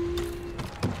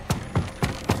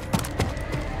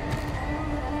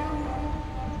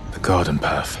 The garden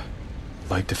path.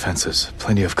 Light defenses,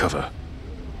 plenty of cover.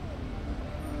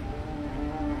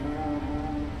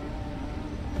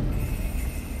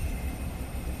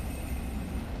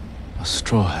 A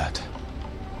straw hat.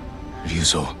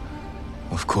 Ryuzo.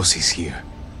 Of course he's here.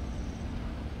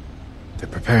 They're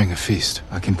preparing a feast.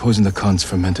 I can poison the Khan's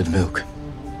fermented milk.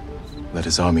 Let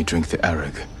his army drink the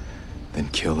arag, then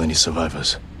kill any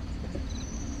survivors.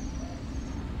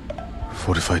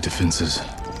 Fortified defenses.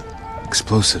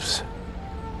 Explosives.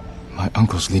 My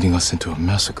uncle's leading us into a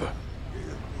massacre.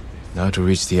 Now to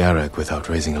reach the arag without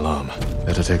raising alarm.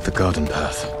 Better take the garden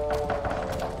path.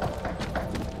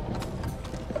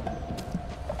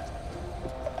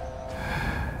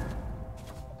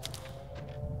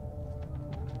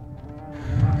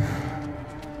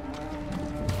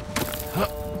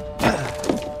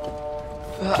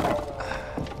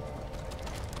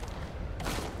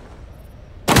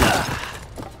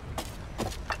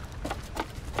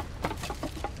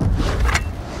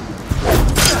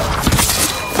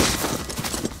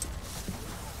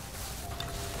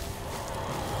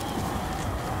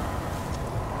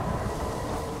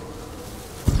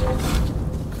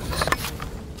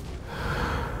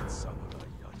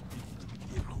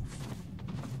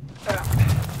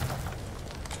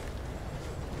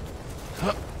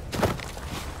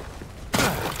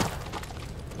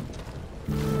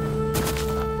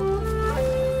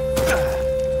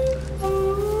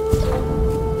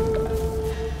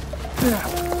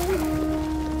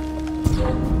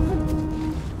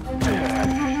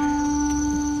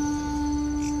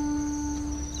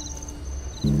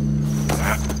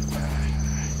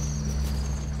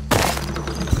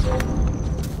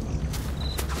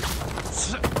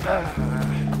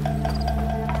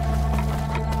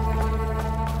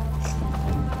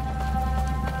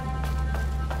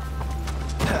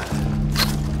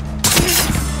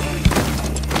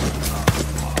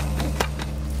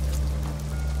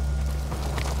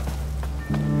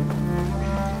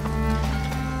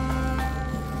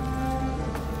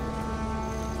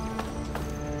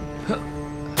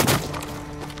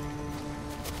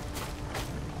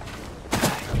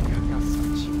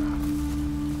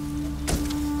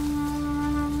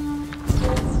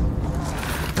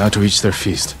 Now to reach their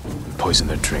feast and poison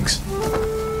their drinks.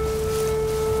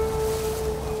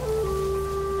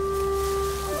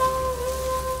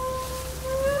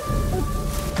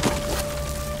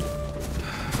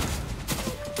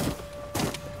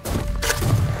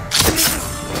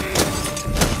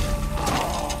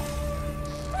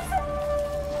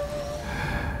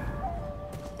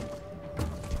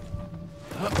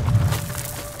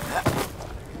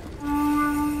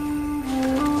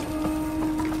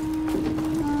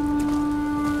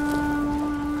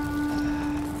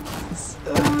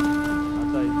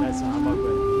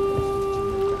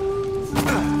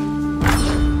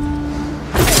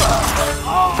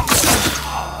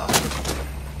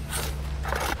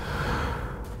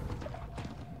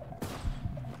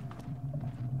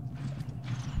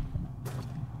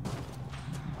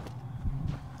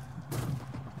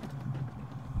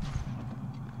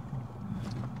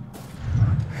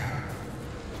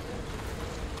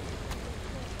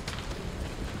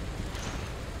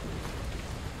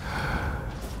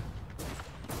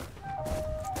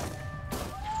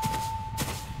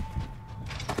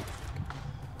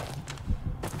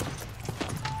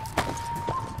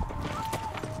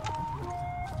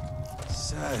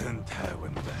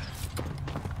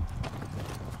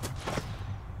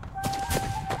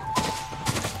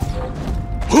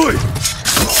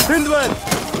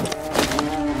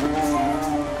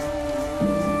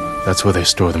 That's where they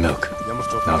store the milk.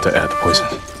 Now to add the poison.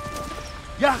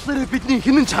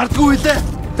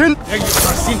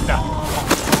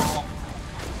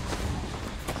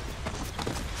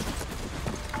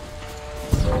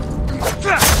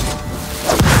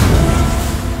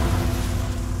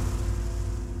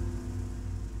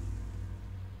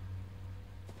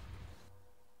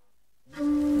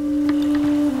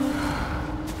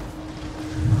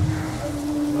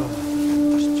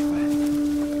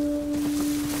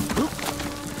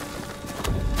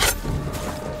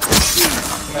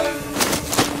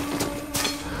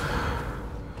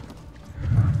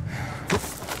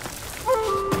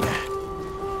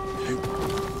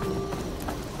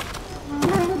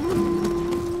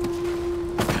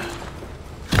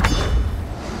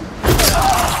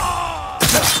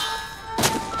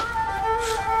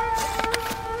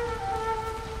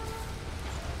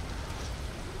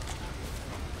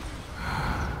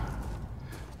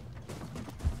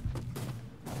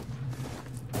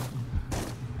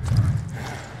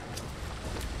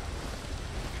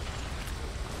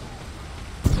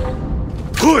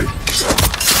 Hui!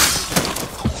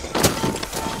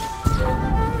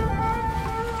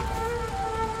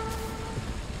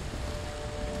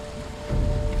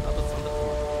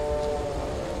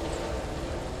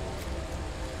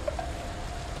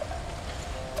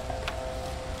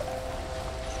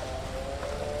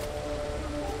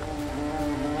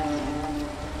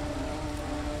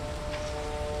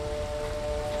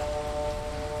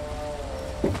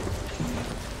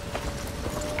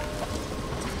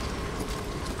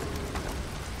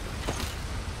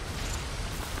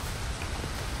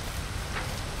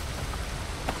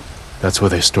 That's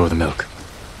where they store the milk.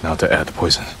 Now to add the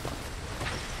poison.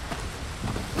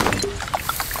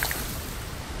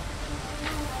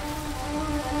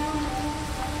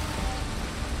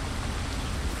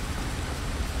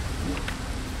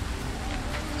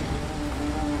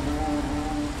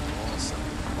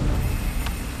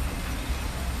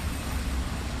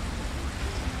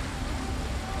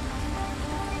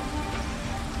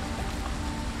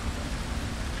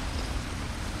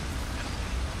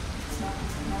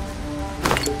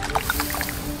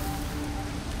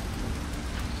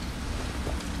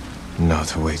 Now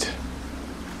to wait.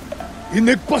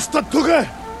 Inek basta tuge!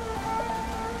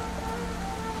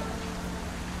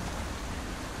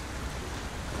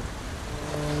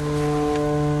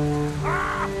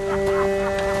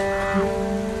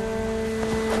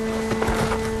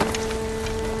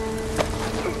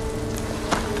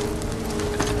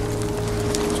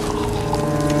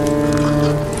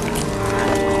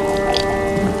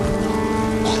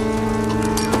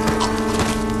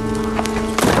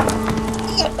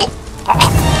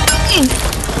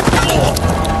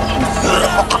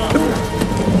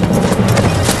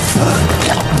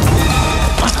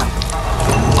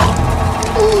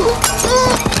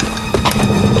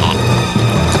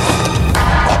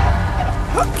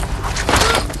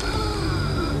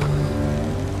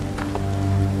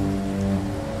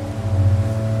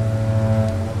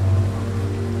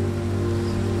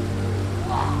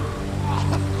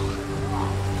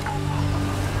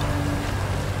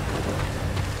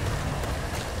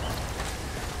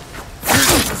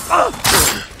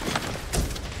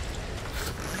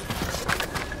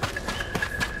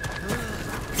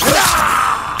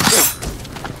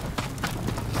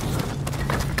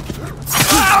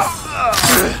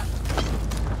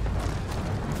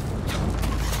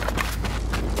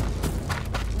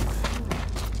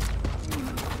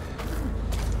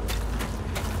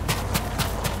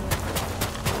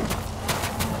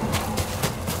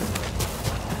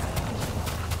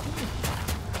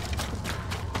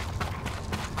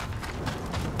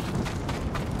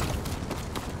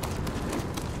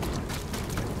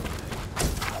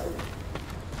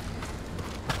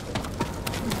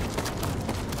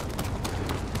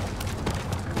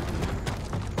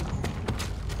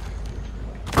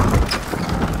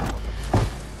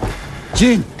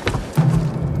 Jin!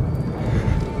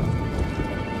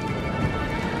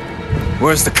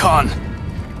 Where's the Khan?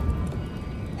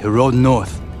 He rode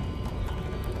north.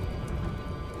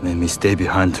 Made me stay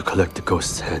behind to collect the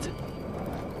ghost's head.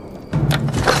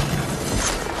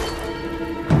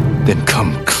 Then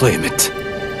come claim it.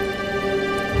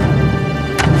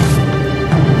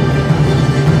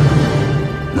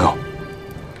 No.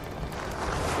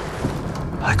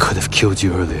 I could have killed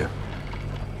you earlier.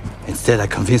 Instead, I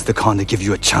convinced the Khan to give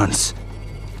you a chance.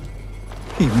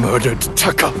 He murdered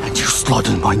Taka, and you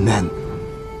slaughtered my men.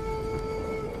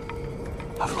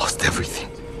 I've lost everything.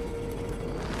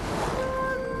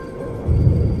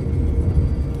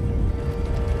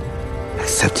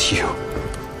 Except you.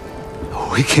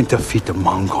 We can defeat the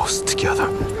Mongols together.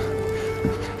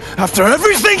 After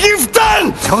everything you've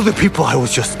done! Tell the people I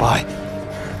was your spy.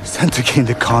 Sent to gain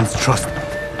the Khan's trust.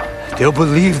 They'll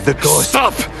believe the ghost.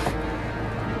 Stop!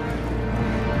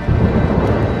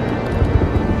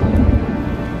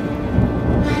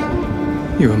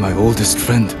 You are my oldest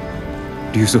friend,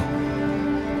 Ryuzo.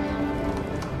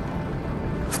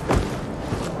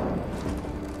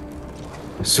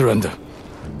 Surrender.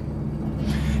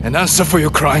 And answer for your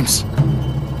crimes.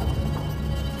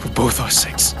 For both our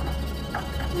sakes.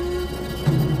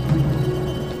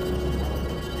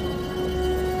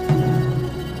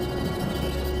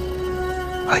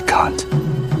 I can't.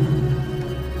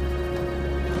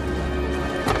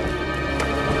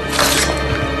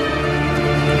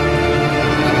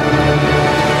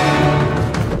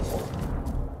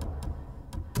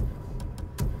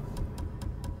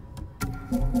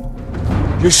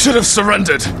 You should have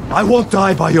surrendered! I won't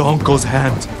die by your uncle's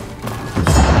hand.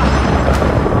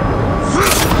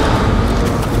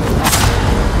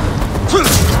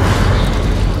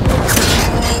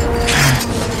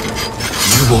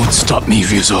 You won't stop me,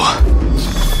 Ryuzo.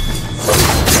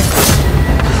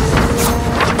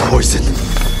 Poison.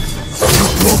 You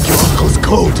broke your uncle's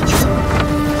code.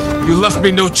 You left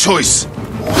me no choice.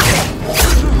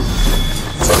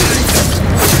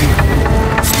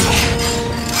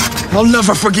 I'll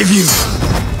never forgive you.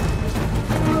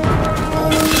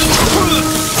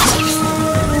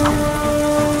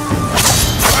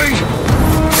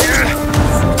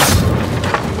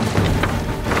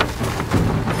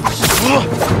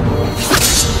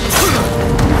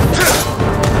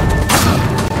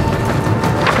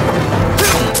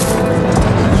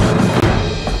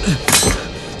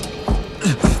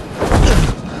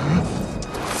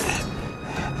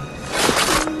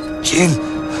 Jin.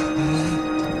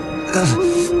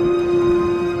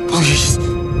 Please.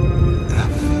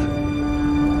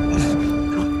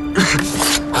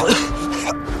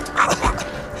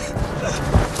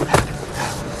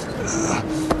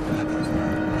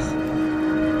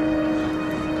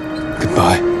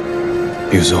 Goodbye,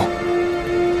 Yuzo.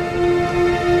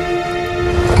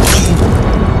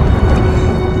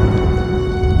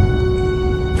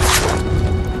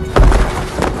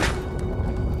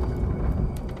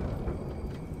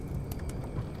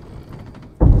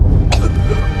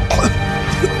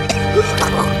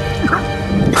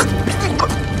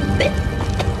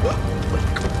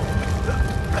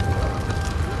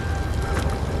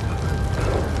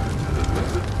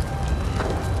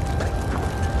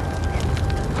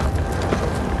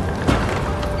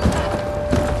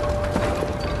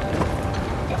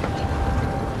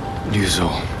 Yuzo.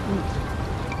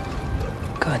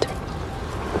 Good.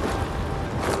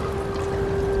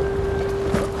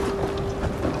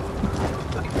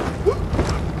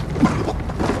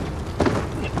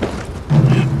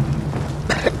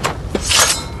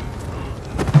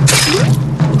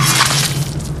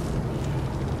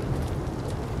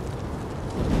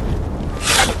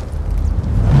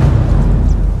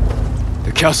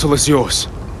 The castle is yours.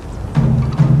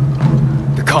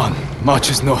 The Khan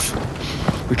marches north.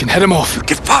 We can head him off. You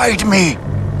defied me!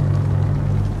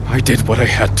 I did what I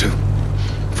had to.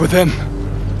 For them.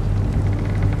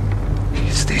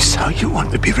 Is this how you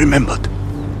want to be remembered?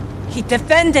 He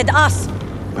defended us!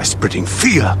 By spreading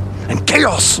fear and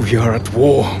chaos! We are at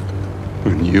war.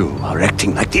 And you are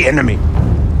acting like the enemy.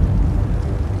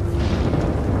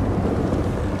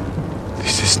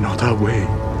 This is not our way.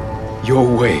 Your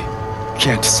way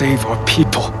can't save our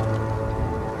people.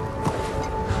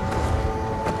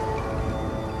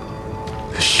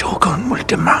 The Shogun will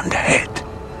demand a head.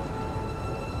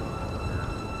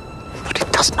 But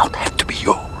it does not have to be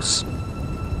yours.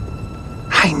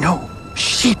 I know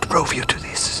she drove you to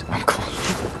this. Uncle.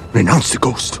 Renounce the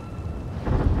ghost.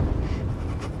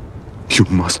 You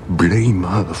must blame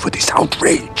her for this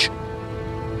outrage.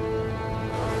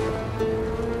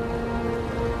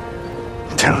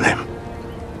 Tell them.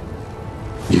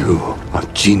 You are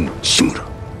Jin Shimura.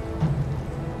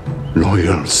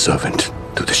 Loyal servant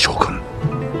to the Shogun.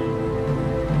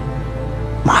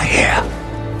 My heir.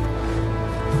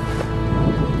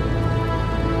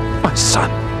 My son.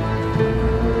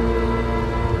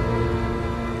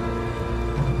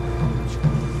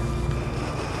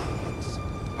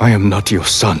 I am not your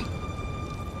son.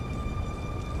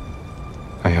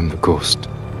 I am the ghost.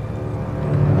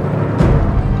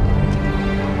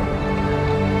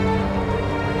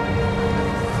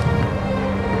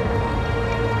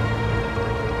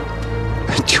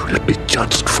 And you will be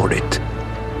judged for it.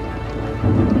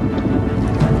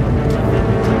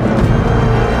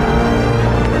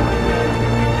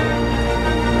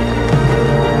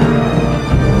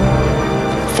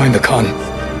 Find the Khan.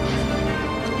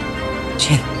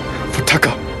 Jin. For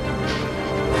Taka.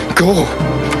 Go!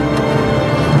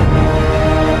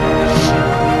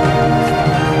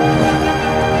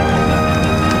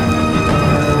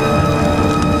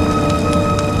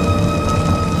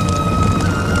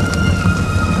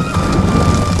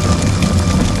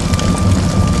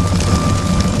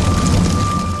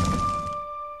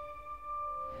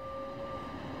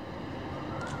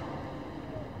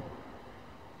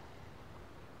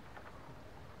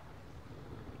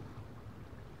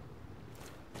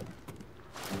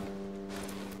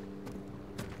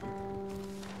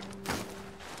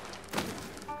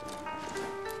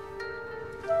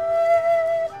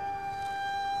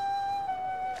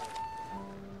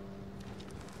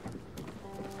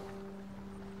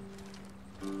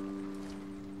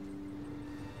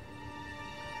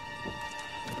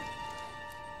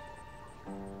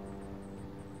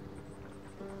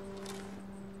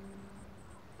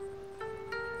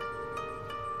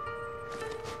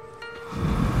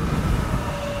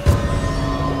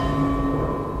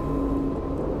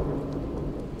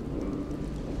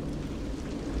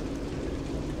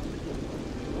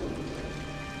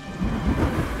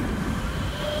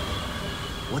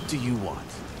 What do you want?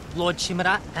 Lord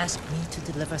Shimura asked me to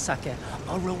deliver sake,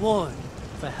 a reward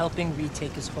for helping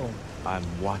retake his home. I'm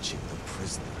watching the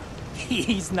prisoner.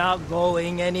 He's not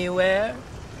going anywhere.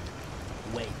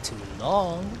 Wait too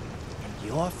long, and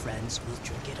your friends will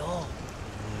drink it all.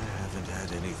 I haven't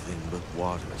had anything but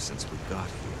water since we got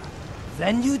here.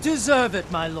 Then you deserve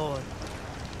it, my lord.